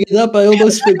for bringing it up. I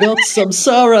almost forgot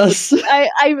Samsaras.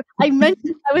 I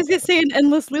was gonna say an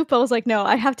endless loop. I was like, no,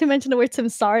 I have to mention the word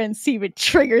samsara and see if it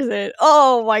triggers it.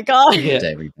 Oh my god.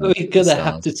 Yeah, we're gonna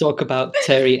have to talk about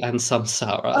Teri and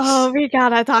Samsaras. Oh, we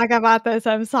gotta talk about the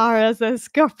samsaras this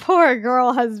poor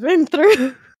girl has been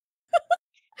through.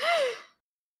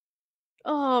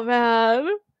 Oh man.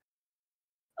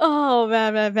 Oh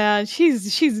man.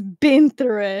 She's been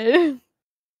through it.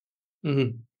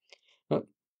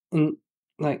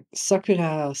 Like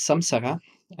Sakura Samsara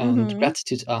and Mhm.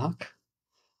 Gratitude Arc.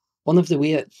 One of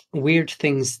the weird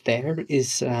things there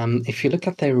is if you look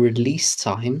at their release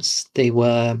times, they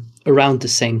were around the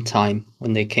same time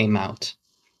when they came out.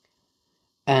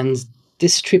 And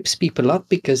this trips people up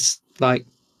because, like,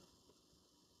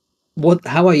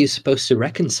 how are you supposed to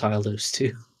reconcile those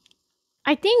two?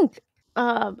 I think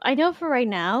I know for right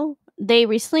now, they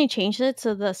recently changed it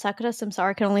so the Sakura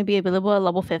Samsara can only be available at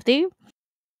level 50.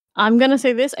 I'm gonna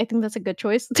say this, I think that's a good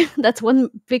choice. That's one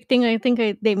big thing I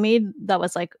think they made that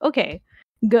was like, okay,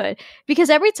 good. Because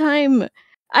every time,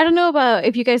 I don't know about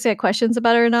if you guys get questions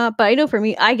about it or not, but I know for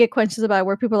me, I get questions about it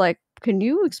where people are like, can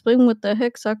you explain what the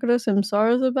heck Sakura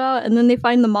Samsara is about? And then they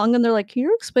find the manga and they're like, can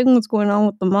you explain what's going on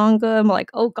with the manga? I'm like,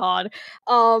 oh god.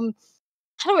 How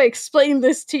do I explain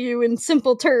this to you in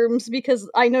simple terms? Because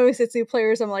I know Sitsu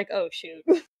players, I'm like, oh shoot.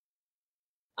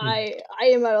 I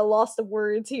am at a loss of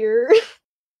words here.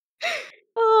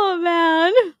 Oh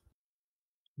man.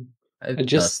 I've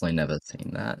personally never seen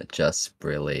that. It just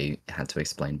really had to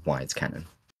explain why it's canon.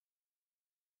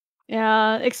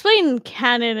 Yeah, explain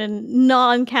canon and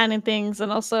non-canon things,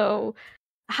 and also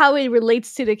how it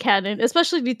relates to the canon,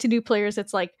 especially to new players.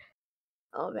 It's like,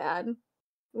 oh man,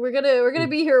 we're gonna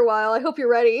be here a while. I hope you're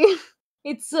ready.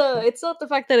 It's not the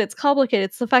fact that it's complicated;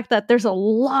 it's the fact that there's a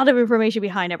lot of information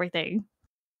behind everything.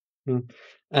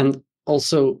 And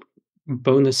also,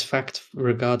 bonus fact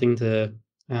regarding the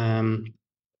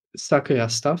Sakura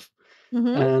stuff.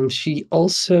 She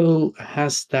also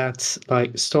has that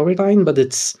like storyline, but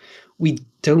we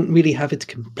don't really have it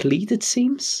complete. It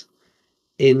seems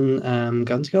in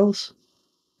Guns Girls,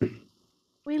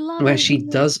 We love where it. she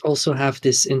does also have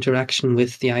this interaction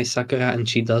with the Ai Sakura, and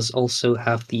she does also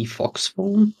have the fox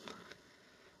form.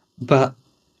 But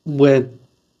we're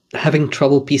having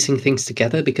trouble piecing things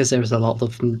together because there's a lot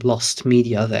of lost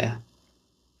media there.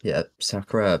 Yeah,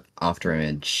 Sakura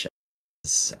Afterimage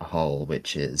as a whole,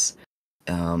 which is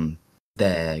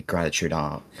their Gratitude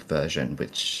Arc version,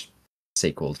 which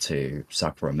sequel to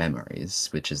Sakura Memories,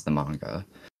 which is the manga.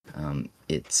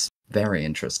 It's very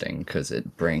interesting because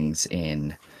it brings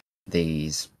in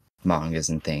these mangas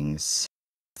and things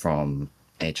from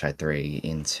HI3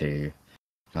 into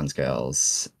Guns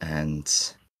Girls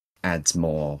and adds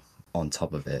more on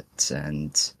top of it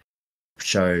and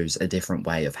shows a different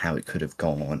way of how it could have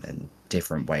gone and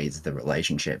different ways the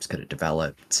relationships could have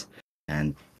developed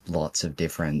and lots of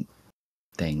different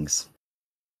things.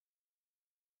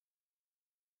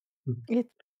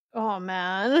 Oh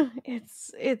man,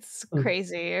 it's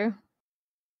crazy.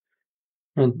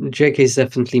 JK is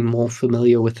definitely more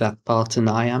familiar with that part than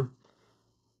I am.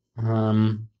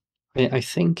 I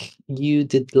think you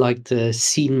did like the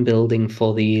scene building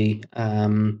for the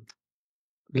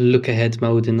look ahead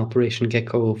mode in Operation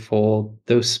Gekkou for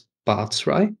those parts,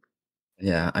 right?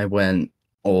 Yeah, I went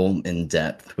all in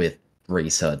depth with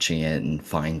researching it and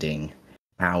finding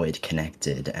how it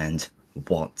connected and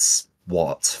what's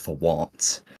what for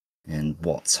what and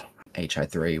what's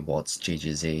HI3, what's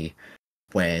GGZ,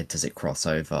 where does it cross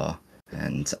over,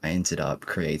 and I ended up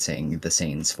creating the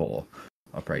scenes for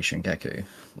Operation Gekkou,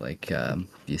 like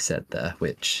you said there,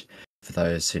 which, for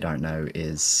those who don't know,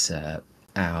 is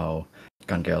our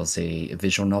Gun Girl Z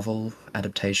visual novel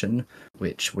adaptation,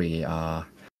 which we are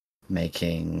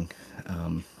making.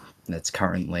 That's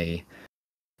currently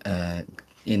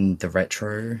in the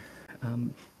retro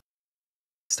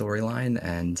storyline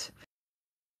and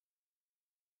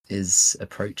is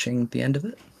approaching the end of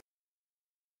it.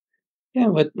 Yeah,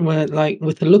 we're like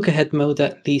with the look ahead mode,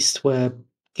 at least we're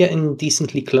getting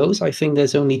decently close. I think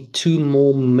there's only 2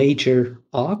 more major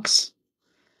arcs.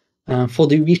 For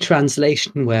the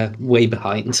retranslation, we're way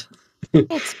behind.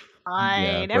 It's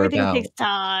fine. Yeah, Everything takes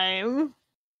time.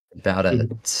 About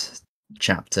at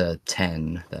chapter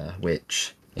 10 there,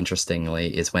 which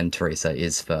interestingly is when Theresa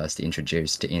is first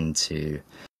introduced into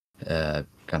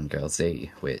Gun Girl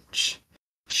Z, which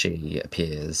she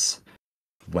appears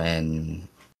when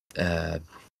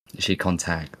she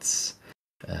contacts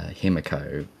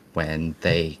Himiko when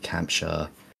they capture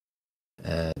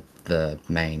the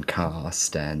main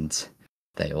cast, and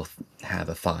they all have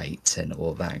a fight and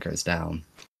all that goes down.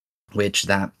 Which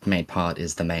that main part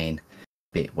is the main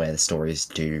bit where the stories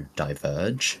do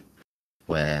diverge,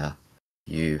 where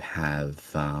you have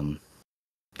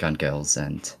Gun Girls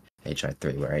and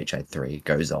HI3, where HI3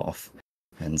 goes off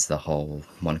and the whole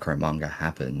monochrome manga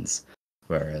happens,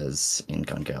 whereas in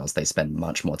Gun Girls they spend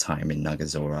much more time in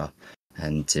Nagazora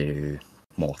and do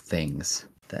more things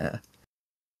there.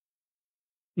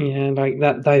 Yeah, like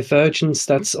that divergence,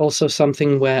 that's also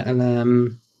something where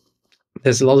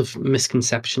there's a lot of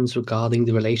misconceptions regarding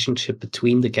the relationship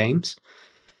between the games.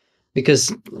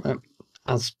 Because,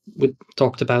 as we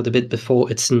talked about a bit before,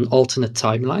 it's an alternate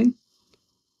timeline.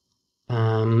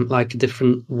 Like a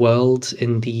different world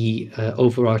in the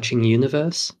overarching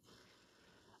universe.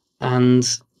 And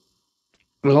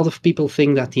a lot of people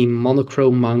think that the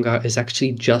monochrome manga is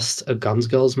actually just a Guns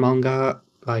Girls manga,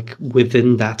 like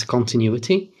within that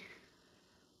continuity.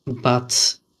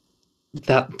 But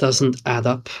that doesn't add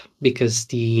up, because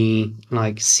the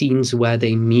like scenes where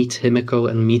they meet Himiko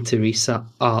and meet Theresa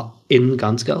are in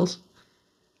Guns Girls,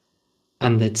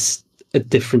 and it's a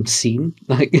different scene.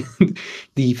 Like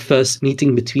the first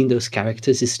meeting between those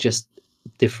characters is just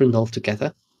different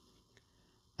altogether.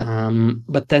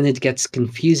 But then it gets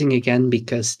confusing again,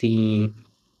 because the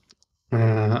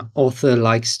author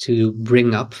likes to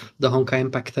bring up the Honkai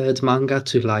Impact third manga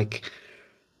to like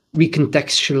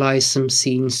recontextualize some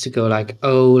scenes, to go like,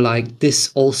 oh, like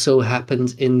this also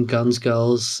happened in Guns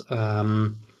Girls,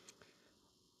 and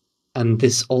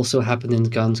this also happened in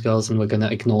Guns Girls, and we're gonna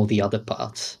ignore the other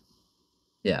parts.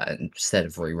 Yeah, instead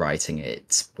of rewriting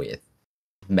it with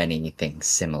many things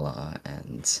similar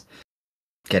and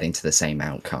getting to the same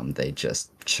outcome, they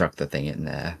just chuck the thing in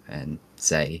there and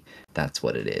say that's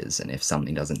what it is. And if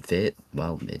something doesn't fit,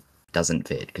 well, it doesn't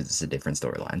fit because it's a different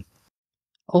storyline.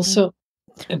 Also,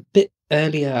 a bit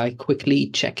earlier, I quickly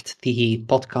checked the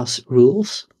podcast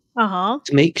rules to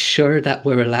make sure that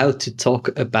we're allowed to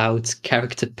talk about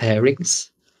character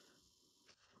pairings,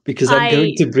 because I'm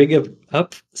going to bring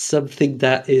up something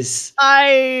that is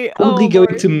probably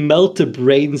going to melt the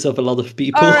brains of a lot of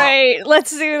people. All right,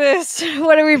 let's do this.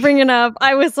 What are we bringing up?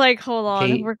 I was like, hold on,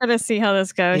 Okay. we're gonna see how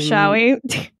this goes, shall we?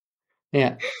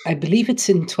 Yeah, I believe it's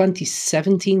in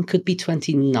 2017, could be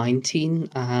 2019.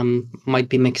 Might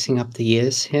be mixing up the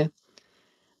years here.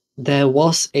 There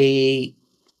was a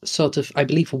sort of, I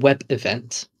believe, web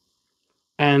event,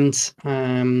 and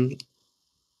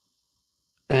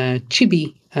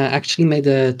Chibi actually made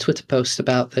a Twitter post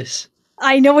about this.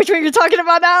 I know which one you're talking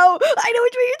about now. I know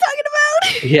which one you're talking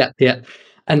about. Yeah.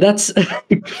 And that's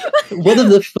one of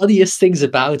the funniest things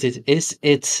about it, is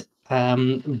it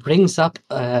brings up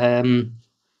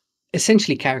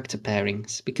essentially character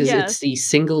pairings, because it's the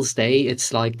Singles Day.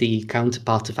 It's like the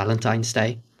counterpart to Valentine's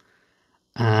Day.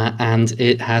 And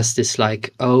it has this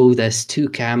like, oh, there's two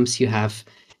camps. You have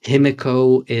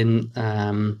Himiko in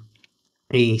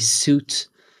a suit,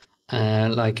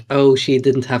 like, oh, she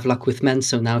didn't have luck with men,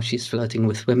 so now she's flirting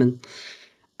with women.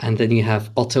 And then you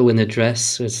have Otto in a dress,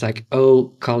 so it's like,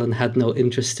 oh, Colin had no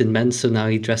interest in men, so now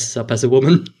he dresses up as a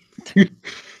woman.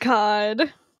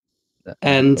 God.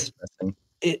 And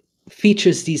it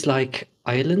features these like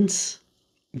islands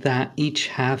that each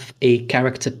have a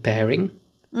character pairing,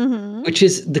 which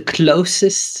is the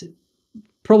closest,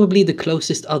 probably the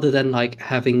closest, other than like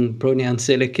having Bronya and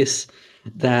Silicus,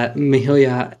 that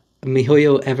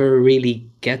Mihoyo ever really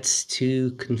gets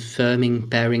to confirming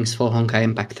pairings for Honkai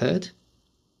Impact Third.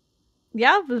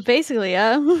 Yeah, basically,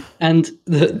 yeah. And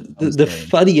the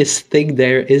funniest thing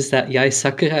there is that Yai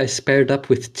Sakura is paired up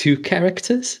with two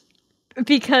characters.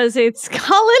 Because it's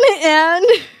Colin and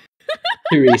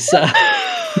Theresa.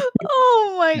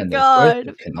 Oh my and god.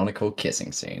 Both canonical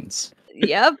kissing scenes.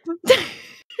 Yep.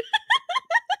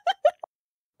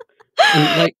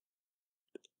 And like,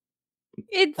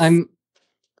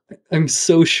 I'm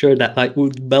so sure that like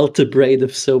would melt the brain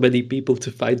of so many people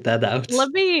to find that out.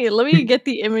 Let me get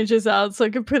the images out so I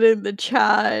can put it in the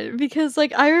chat, because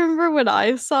like I remember when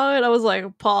I saw it, I was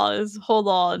like, pause, hold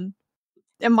on.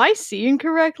 Am I seeing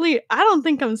correctly? I don't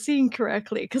think I'm seeing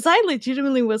correctly, because I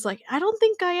legitimately was like, I don't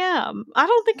think I am. I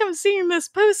don't think I'm seeing this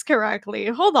post correctly.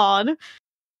 Hold on.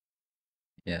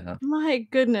 Yeah. My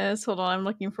goodness. Hold on, I'm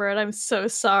looking for it. I'm so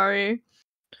sorry.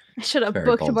 I should have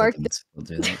bookmarked it. We'll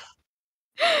do that.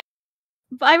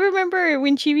 But I remember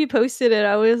when Chibi posted it,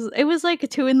 it was like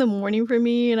 2 in the morning for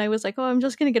me, and I was like, oh, I'm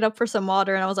just gonna get up for some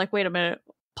water, and I was like, wait a minute,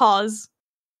 pause.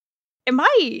 am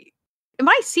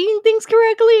I seeing things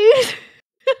correctly?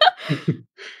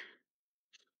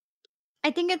 I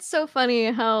think it's so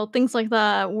funny how things like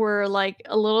that were like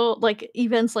a little like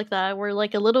events like that were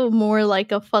like a little more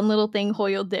like a fun little thing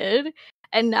Hoyo did.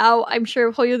 And now I'm sure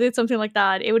if Hoyo did something like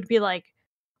that, it would be like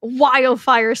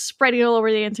wildfire spreading all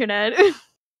over the internet.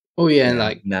 Oh yeah, Yeah,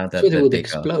 like now that Twitter they're would bigger,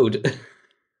 explode. now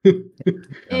that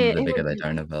It they're bigger, would they be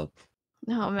don't have a oh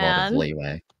lot of man.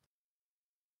 leeway.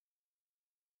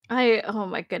 Oh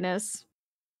my goodness.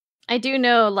 I do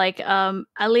know, like,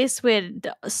 at least with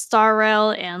Star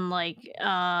Rail and like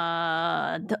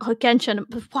the Genshin.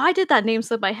 Why did that name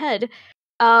slip my head?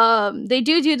 They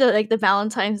do the like the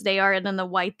Valentine's Day art and then the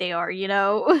white day art, you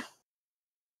know?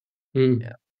 Mm,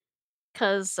 Yeah.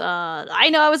 Because I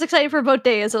know I was excited for both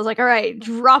days. I was like, all right,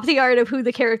 drop the art of who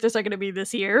the characters are going to be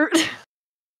this year.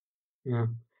 yeah.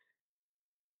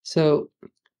 So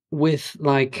with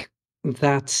like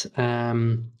that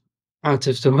out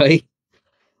of the way,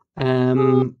 Oh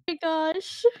um, my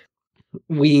gosh.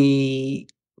 we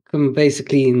can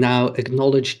basically now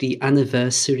acknowledge the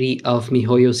anniversary of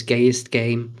MiHoYo's gayest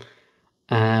game,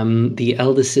 the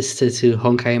elder sister to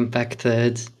Honkai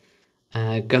Impacted,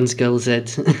 Guns Girl Z,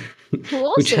 Who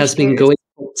which also has been shares? going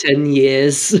for 10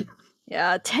 years.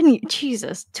 Yeah, 10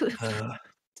 Jesus.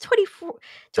 24,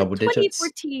 Double digits,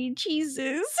 2014,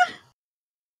 Jesus.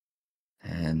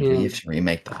 and we Yeah. have to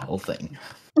remake the whole thing.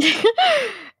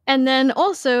 And then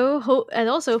also,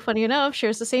 funny enough,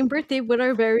 shares the same birthday with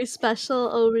our very special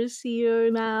overseer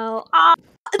now. Ah!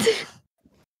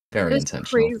 Very It was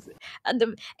intentional. crazy.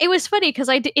 It was funny because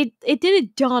it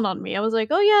didn't dawn on me. I was like,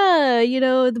 oh yeah,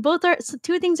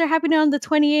 two things are happening on the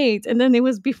 28th, and then it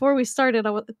was before we started.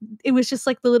 It was just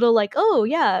like the little like, oh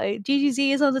yeah,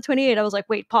 GGZ is on the 28th. I was like,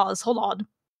 wait, pause, hold on.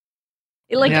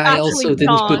 It like Yeah, actually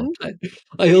dawned.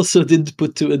 I also didn't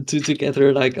put two and two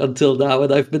together like until now,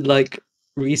 and I've been like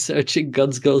researching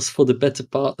Guns Girls for the better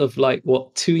part of like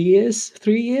what 2 years,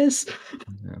 3 years.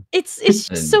 Yeah. It's I just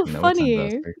didn't so even know its funny.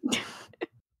 anniversary.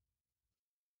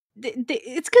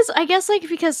 It's because I guess like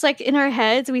because like in our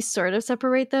heads we sort of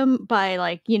separate them by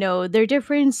like their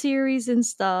different series and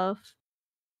stuff,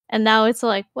 and now it's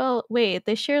like, well, wait,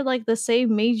 they share like the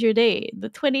same major date, the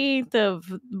 28th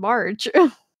of March.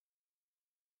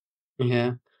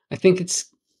 Yeah, I think it's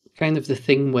kind of the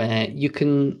thing where you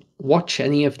can watch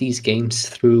any of these games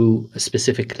through a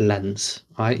specific lens,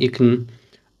 right? You can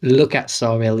look at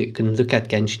Star Rail, you can look at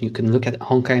Genshin, you can look at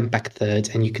Honkai Impact Third,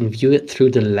 and you can view it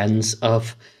through the lens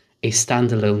of a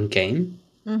standalone game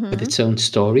with its own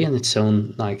story and its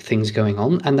own like things going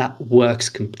on, and that works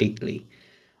completely.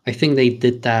 I think they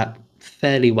did that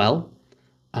fairly well.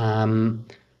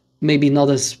 Maybe not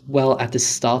as well at the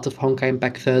start of Honkai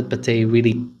Impact Third, but they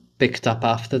really picked up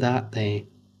after that. They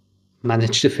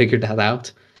managed to figure that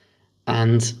out,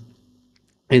 and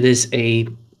it is a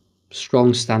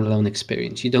strong standalone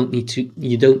experience. You don't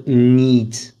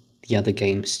need the other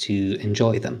games to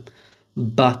enjoy them,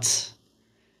 but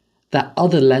that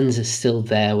other lens is still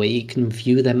there, where you can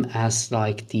view them as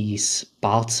like these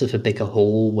parts of a bigger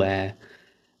whole, where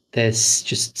there's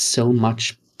just so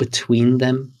much between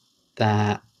them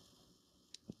that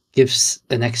gives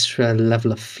an extra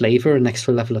level of flavor, an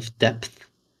extra level of depth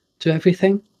to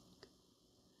everything.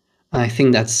 And I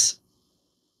think that's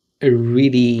a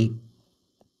really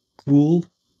cool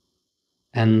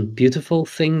and beautiful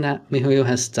thing that MiHoYo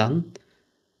has done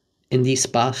in these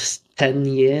past 10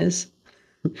 years.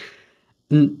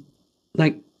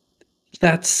 Like,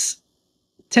 that's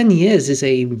 10 years is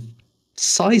a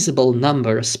sizable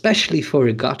number, especially for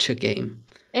a gacha game,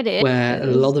 It is. where a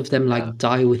lot of them like Yeah.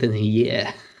 die within a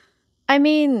year. I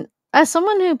mean, as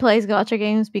someone who plays gacha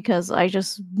games because I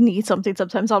just need something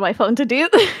sometimes on my phone to do,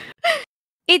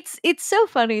 it's so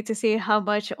funny to see how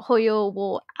much Hoyo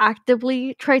will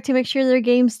actively try to make sure their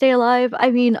games stay alive.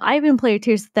 I mean, I've been playing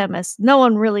Tears of Themis. No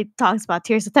one really talks about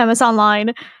Tears of Themis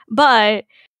online, but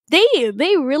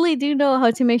they really do know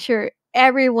how to make sure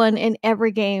everyone in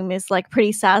every game is like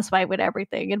pretty satisfied with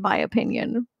everything, in my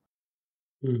opinion.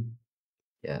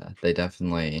 Yeah, they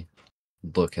definitely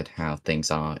look at how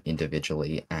things are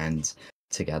individually and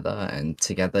together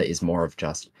is more of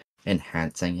just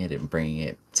enhancing it and bringing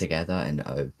it together, and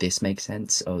oh, this makes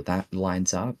sense, oh, that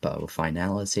lines up, oh,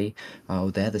 finality, oh,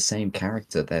 they're the same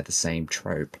character, they're the same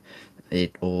trope,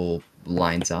 it all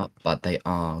lines up, but they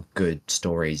are good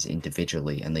stories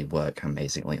individually and they work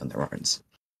amazingly on their own.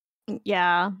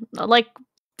 Yeah, like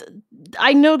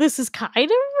I know this is kind of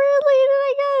related,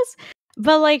 I guess.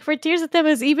 But like for Tears of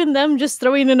Themis, even them just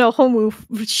throwing in a homo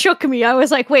shook me. I was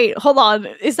like, wait, hold on.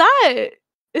 Is that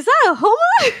a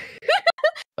homo?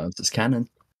 It's canon.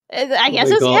 I guess Oh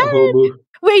my it's God, canon. Homu.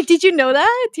 Wait, did you know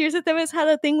that Tears of Themis had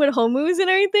a thing with homus and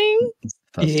everything? It's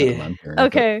the first time Yeah. I'm hearing of it.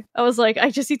 Okay, I was like, I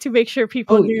just need to make sure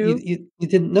people Oh, knew. you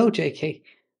didn't know, JK?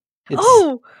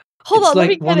 Oh, hold It's on, let me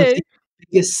like get one of it. the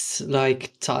biggest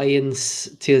like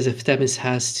tie-ins Tears of Themis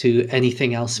has to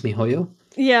anything else MiHoYo.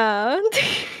 Yeah.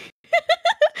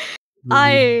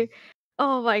 Mm.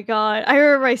 Oh my god, I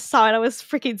remember I saw it. I was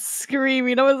freaking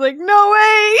screaming. I was like, no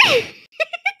way.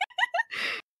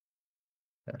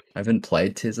 I haven't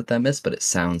played Tears of Themis, but it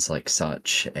sounds like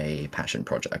such a passion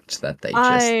project that they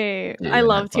just I do and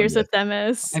love have fun Tears of with.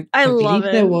 Themis. I I love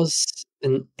believe there it. was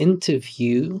an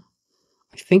interview.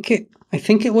 I think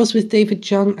it was with David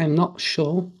Jung. I'm not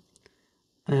sure.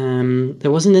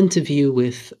 There was an interview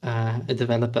with a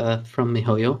developer from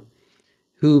MiHoYo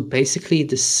who basically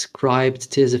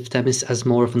described Tears of Themis as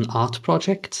more of an art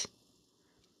project.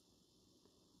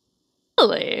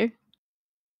 Really?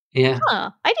 Yeah. Huh,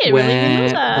 I didn't really even know Where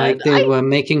that. like they were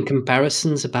making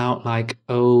comparisons about like,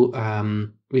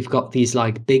 we've got these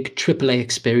like big AAA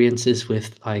experiences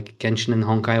with like Genshin and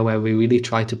Honkai where we really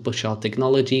try to push our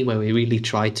technology, where we really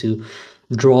try to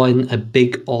draw in a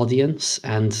big audience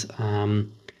and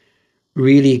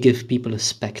really give people a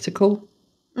spectacle.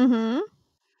 Mm-hmm.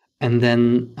 And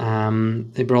then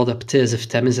they brought up Tears of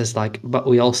Themis as like, but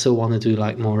we also want to do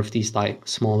like more of these like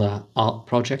smaller art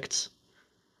projects.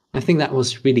 I think that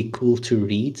was really cool to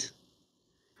read.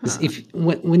 Because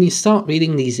Huh. when you start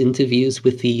reading these interviews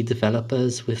with the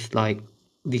developers, with like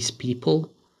these people,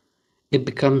 it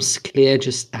becomes clear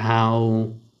just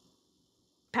how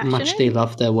much they Passionate?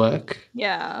 love their work,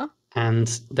 Yeah.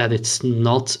 and that it's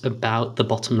not about the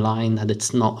bottom line, that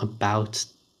it's not about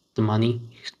the money.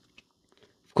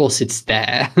 Of course, it's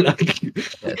there. Like, Yeah,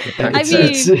 the like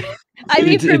I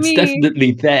fact it's that for it's me,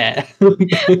 definitely there.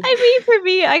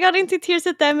 I got into Tears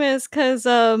of Themis because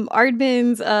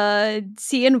Aardman's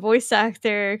CN voice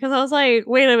actor. Because I was like,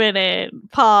 wait a minute,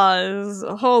 pause,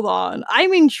 hold on,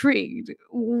 I'm intrigued.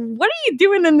 What are you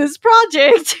doing in this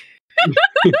project?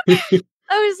 I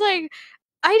was like,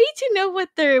 I need to know what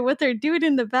they're doing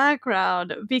in the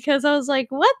background because I was like,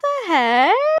 what the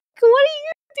heck? What are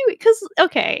you doing? Because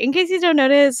okay, in case you don't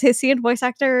notice, his CN voice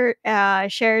actor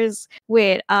shares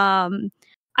with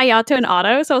Ayato and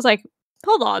Otto. So I was like,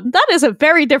 hold on, that is a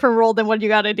very different role than what you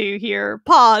got to do here.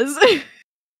 Pause. I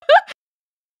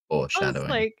was foreshadowing.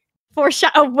 like,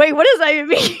 foreshadow. Wait, what does that even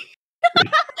mean?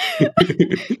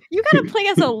 You gotta play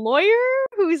as a lawyer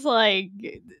who's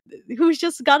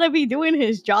just gotta be doing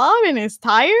his job and is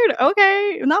tired.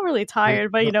 Okay, not really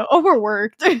tired, but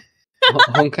overworked.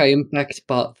 Honkai Impact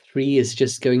Part 3 is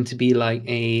just going to be like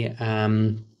a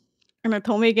An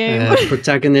Otome game.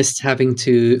 protagonist having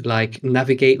to like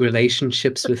navigate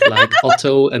relationships with like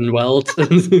Otto and Welt.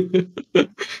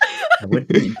 That would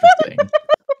be interesting.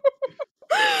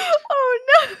 Oh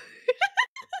no!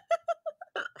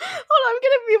 Hold on, I'm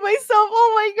gonna mute myself.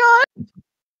 Oh my god!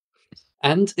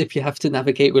 And if you have to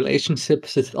navigate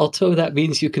relationships with Otto, that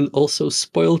means you can also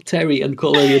spoil Teri and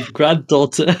call her your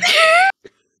granddaughter.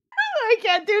 I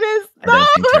can't do this. I don't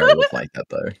think Teri would like that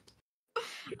though.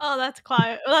 Oh,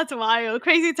 that's wild.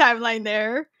 Crazy timeline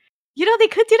there. You know, they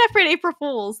could do that for an April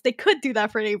Fool's. They could do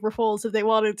that for an April Fool's if they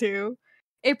wanted to.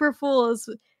 April Fool's.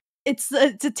 It's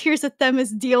a Tears of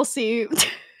Themis DLC.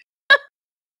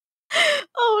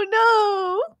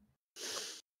 Oh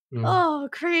no! Oh,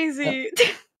 crazy.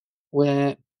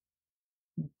 We're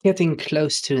getting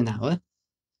close to an hour.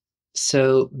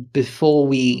 So before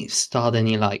we start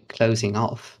any like closing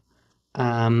off,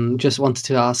 just wanted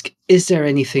to ask, is there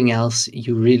anything else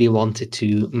you really wanted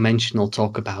to mention or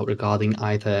talk about regarding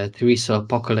either Theresa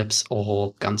Apocalypse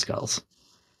or Guns Girls?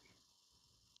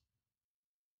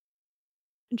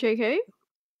 JK?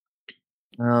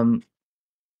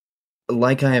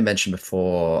 Like I mentioned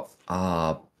before,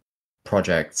 our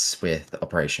projects with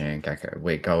Operation Gekkou,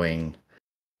 we're going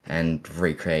and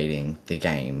recreating the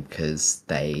game because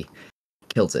they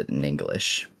killed it in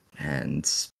English and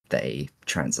they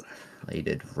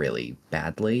translated really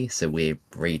badly. So we're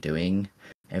redoing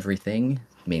everything,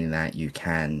 meaning that you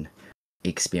can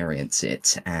experience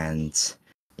it and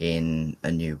in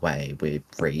a new way. We're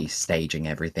restaging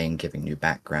everything, giving new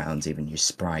backgrounds, even new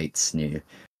sprites, new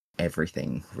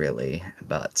everything really,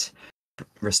 but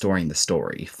restoring the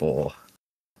story for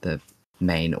the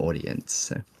main audience.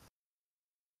 So.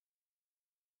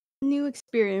 New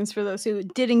experience for those who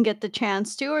didn't get the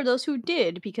chance to, or those who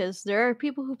did, because there are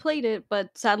people who played it but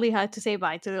sadly had to say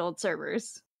bye to the old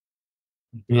servers.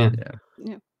 Yeah.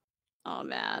 Oh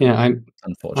man. Yeah, I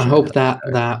Unfortunate. hope that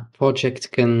that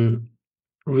project can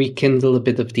rekindle a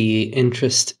bit of the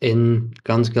interest in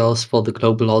Guns Girls for the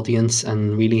global audience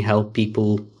and really help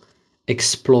people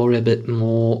explore a bit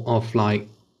more of like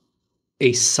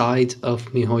a side of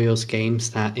MiHoYo's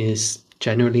games that is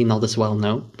generally not as well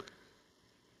known.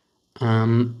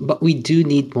 But we do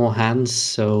need more hands,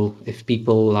 so if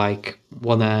people like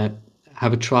want to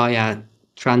have a try at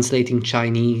translating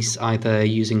Chinese, either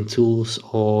using tools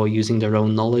or using their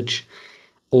own knowledge,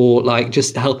 or like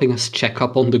just helping us check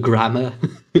up on the grammar,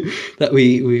 that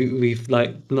we've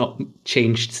like not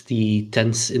changed the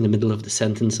tense in the middle of the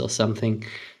sentence or something.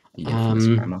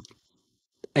 Grammar.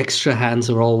 Extra hands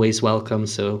are always welcome,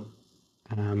 so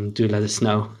do let us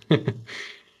know.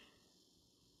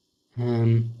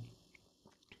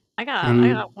 I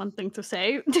got one thing to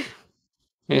say.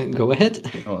 Go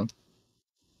ahead. Go on.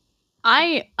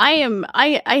 I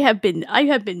have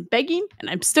been begging, and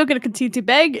I'm still gonna continue to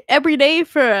beg every day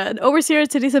for an Overseer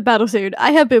Theresa battlesuit.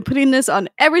 I have been putting this on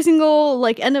every single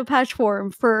like end of patch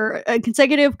form for a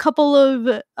consecutive couple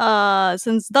of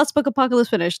since Dustbook Apocalypse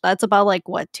finished. That's about like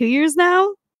what, 2 years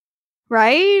now,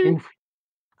 right? Oof.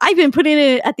 I've been putting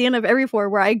it at the end of every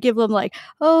form where I give them like,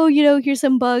 oh, you know, here's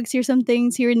some bugs, here's some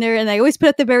things here and there, and I always put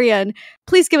at the very end,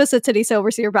 please give us a Theresa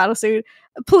Overseer battlesuit.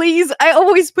 Please, I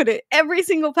always put it every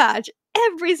single patch.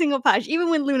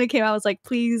 Even when Luna came out, I was like,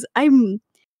 please, I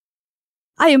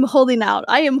am holding out.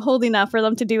 I am holding out for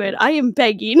them to do it. I am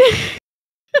begging.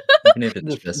 Even if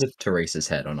it's just Teresa's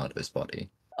head on Otto's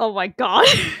body. Oh my god.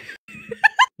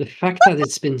 The fact that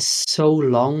it's been so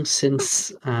long since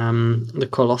the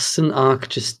Hoyostans arc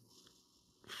just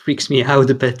freaks me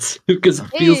out a bit, because it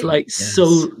feels like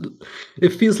it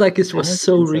feels like it was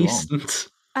so recent.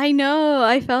 I know,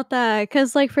 I felt that,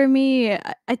 because like for me,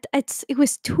 it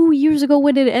was 2 years ago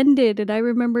when it ended, and I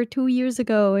remember 2 years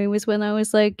ago it was when I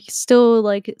was like still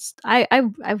like I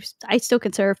still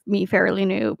consider me fairly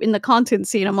new in the content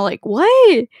scene. I'm like,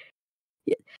 what?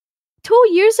 2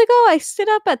 years ago, I stood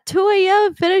up at 2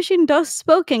 a.m. finishing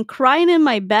Dustbook and crying in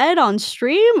my bed on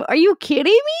stream? Are you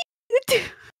kidding me?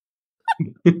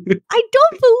 I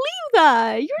don't believe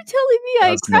that. You're telling me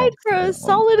I cried for a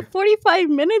solid 45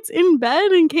 minutes in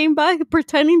bed and came back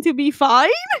pretending to be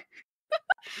fine?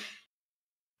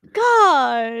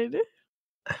 God.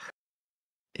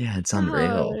 Yeah, it's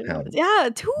unreal. Yeah,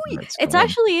 it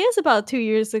actually is about 2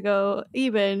 years ago,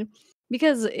 even.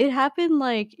 Because it happened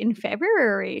like in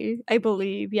February, I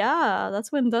believe. Yeah, that's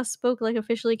when Dustbook like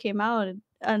officially came out,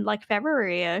 and like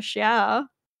February-ish. Yeah.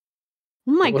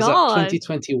 Oh my Was god. that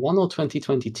 2021 or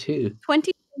 2022?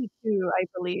 2022, I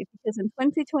believe, because in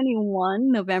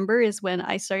 2021 November is when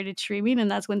I started streaming,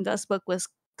 and that's when Dustbook was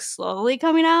slowly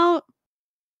coming out.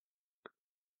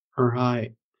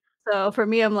 Right. So for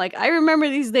me, I'm like, I remember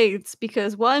these dates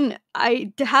because one,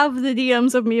 I have the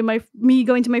DMs of me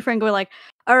going to my friend going like,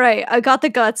 all right, I got the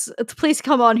guts. Please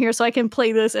come on here so I can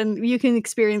play this and you can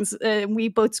experience. We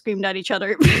both screamed at each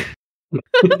other.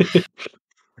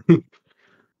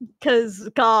 Because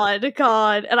God,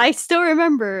 and I still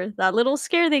remember that little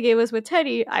scare they gave us with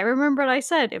Teri. I remember I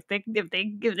said, if they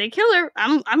kill her,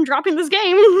 I'm dropping this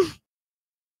game.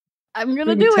 I'm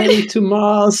gonna do Teri it. to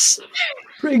Mars.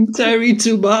 Bring Teri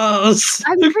to Mars.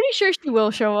 I'm pretty sure she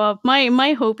will show up.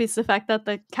 My hope is the fact that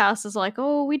the cast is like,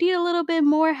 oh, we need a little bit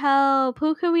more help.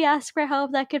 Who could we ask for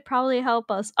help that could probably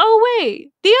help us? Oh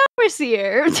wait, the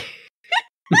Overseer.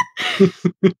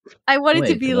 I wanted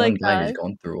to be like guy who's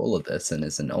gone through all of this and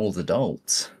is an old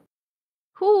adult.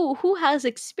 Who has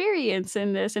experience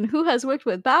in this and who has worked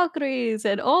with Valkyries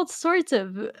and all sorts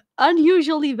of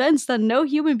unusual events that no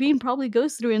human being probably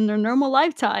goes through in their normal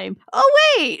lifetime.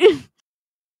 Oh wait!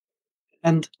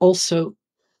 And also,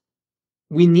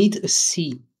 we need a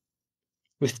scene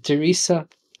with Theresa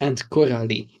and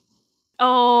Coralie.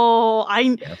 Oh,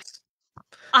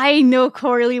 I know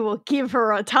Coralie will give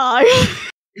her a time.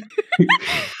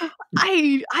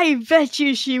 I bet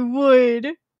you she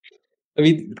would. I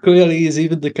mean, Coralie is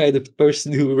even the kind of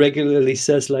person who regularly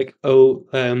says like, oh,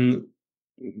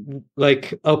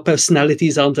 like our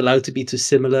personalities aren't allowed to be too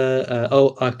similar.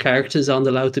 Oh, our characters aren't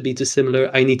allowed to be too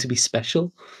similar. I need to be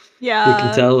special. Yeah. You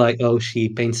can tell like, oh, she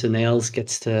paints her nails,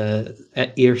 gets the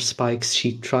ear spikes.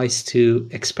 She tries to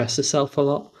express herself a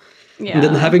lot. Yeah. And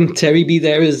then having Teri be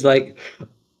there is like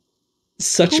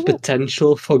such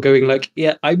potential for going like,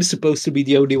 yeah, I'm supposed to be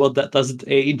the only one that doesn't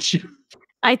age.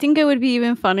 I think it would be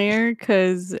even funnier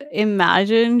because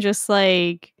imagine just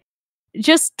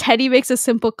Teddy makes a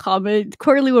simple comment.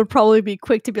 Coralie would probably be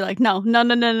quick to be like, no.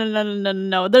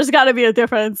 There's got to be a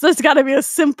difference. There's got to be a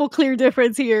simple, clear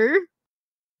difference here.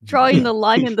 Drawing the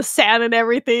line in the sand and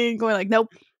everything. Going like,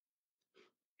 nope.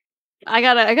 I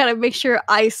gotta make sure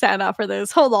I stand out for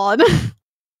this. Hold on.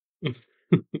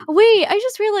 Wait, I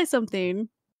just realized something.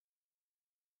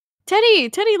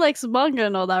 Teddy likes manga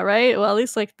and all that, right? Well, at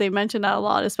least like they mention that a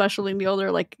lot, especially in the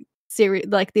older like series,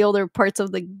 like the older parts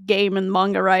of the game and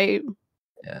manga, right?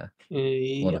 Yeah. Uh,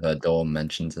 One yeah. of her dorm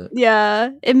mentions it. Yeah.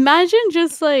 Imagine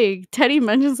just like Teddy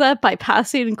mentions that by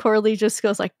passing and Coralie just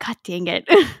goes like, God dang it.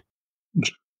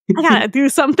 I gotta do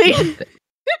something.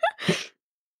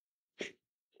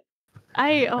 Oh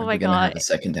my We're gonna god. have a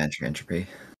second entropy.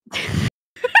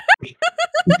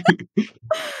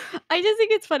 I just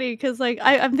think it's funny because, like,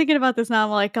 I'm thinking about this now.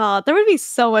 I'm like, God, there would be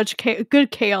so much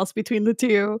good chaos between the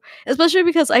two, especially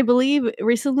because I believe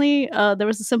recently there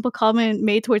was a simple comment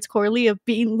made towards Coralie of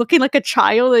looking like a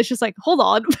child. It's just like, hold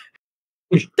on,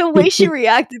 the way she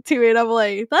reacted to it, I'm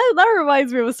like, that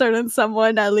reminds me of a certain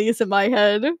someone, at least in my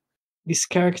head. These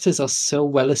characters are so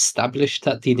well established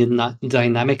that the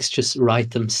dynamics just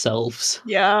write themselves.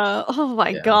 Yeah. Oh my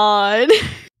Yeah. god.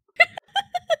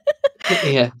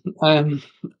 Yeah.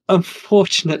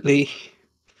 Unfortunately,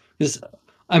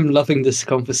 I'm loving this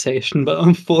conversation, but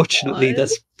unfortunately, God.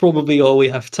 that's probably all we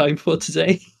have time for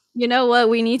today. You know what?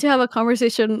 We need to have a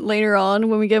conversation later on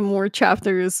when we get more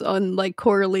chapters on like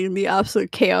Coralie and the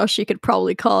absolute chaos she could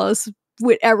probably cause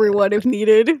with everyone if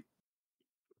needed.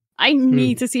 I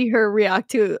need to see her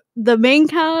react to the main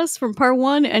cast from part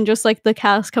 1 and just like the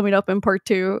cast coming up in part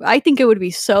 2. I think it would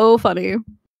be so funny.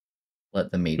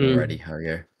 Let them meet already,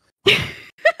 Haryo.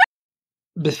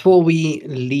 Before we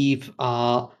leave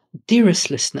our dearest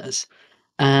listeners,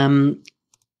 one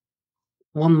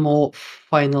more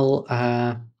final.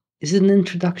 Is it an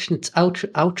introduction? It's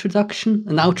outroduction,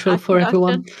 an outro for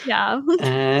everyone. Yeah.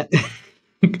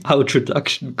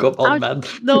 Outroduction. Come on, man.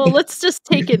 No, let's just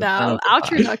take it now.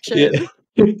 Outroduction.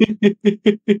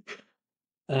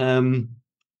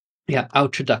 Yeah,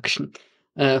 outroduction.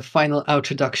 Final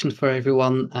outroduction for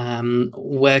everyone.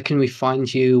 Where can we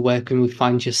find you? Where can we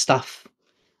find your stuff?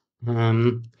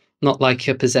 Not like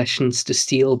your possessions to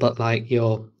steal, but like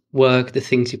your work, the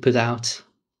things you put out.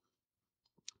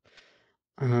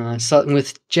 Starting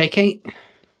with JK.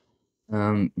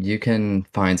 You can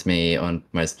find me on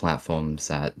most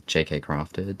platforms at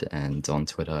JKCrafted, and on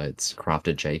Twitter it's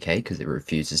CraftedJK because it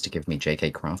refuses to give me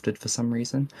JKCrafted for some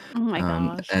reason. Oh my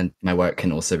gosh. And my work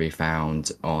can also be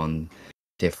found on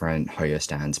different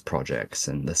Hoyostans projects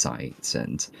and the sites,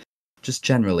 and just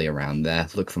generally around there.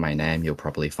 Look for my name, you'll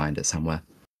probably find it somewhere.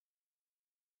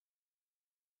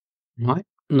 Right.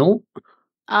 No.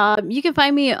 You can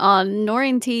find me on Nohr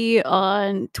and Tea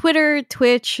on Twitter,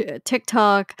 Twitch,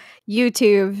 TikTok,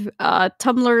 YouTube,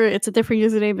 Tumblr. It's a different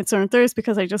username. It's on Thirst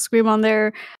because I just scream on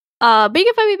there. But you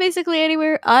can find me basically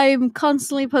anywhere. I'm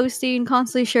constantly posting,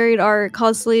 constantly sharing art,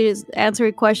 constantly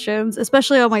answering questions,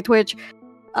 especially on my Twitch.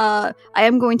 I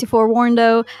am going to forewarn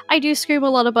though, I do scream a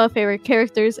lot about favorite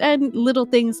characters and little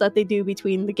things that they do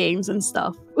between the games and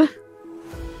stuff.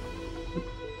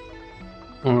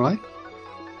 All right.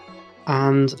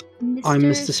 And I'm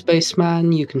Mr.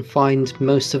 Spaceman. You can find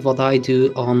most of what I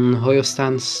do on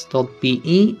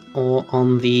hoyostans.be or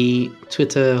on the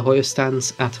Twitter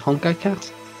Hoyostans at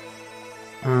HonkaiCat.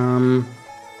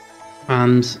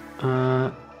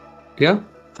 Yeah,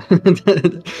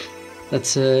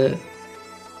 that's a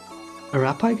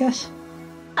wrap, I guess.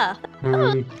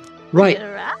 Right.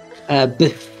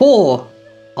 Before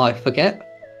I forget,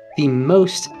 the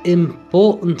most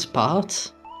important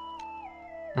part.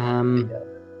 Here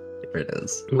it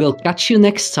is. We'll catch you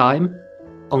next time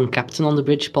on Captain on the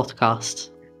Bridge podcast.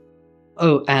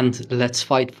 Oh, and let's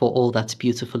fight for all that's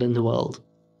beautiful in the world.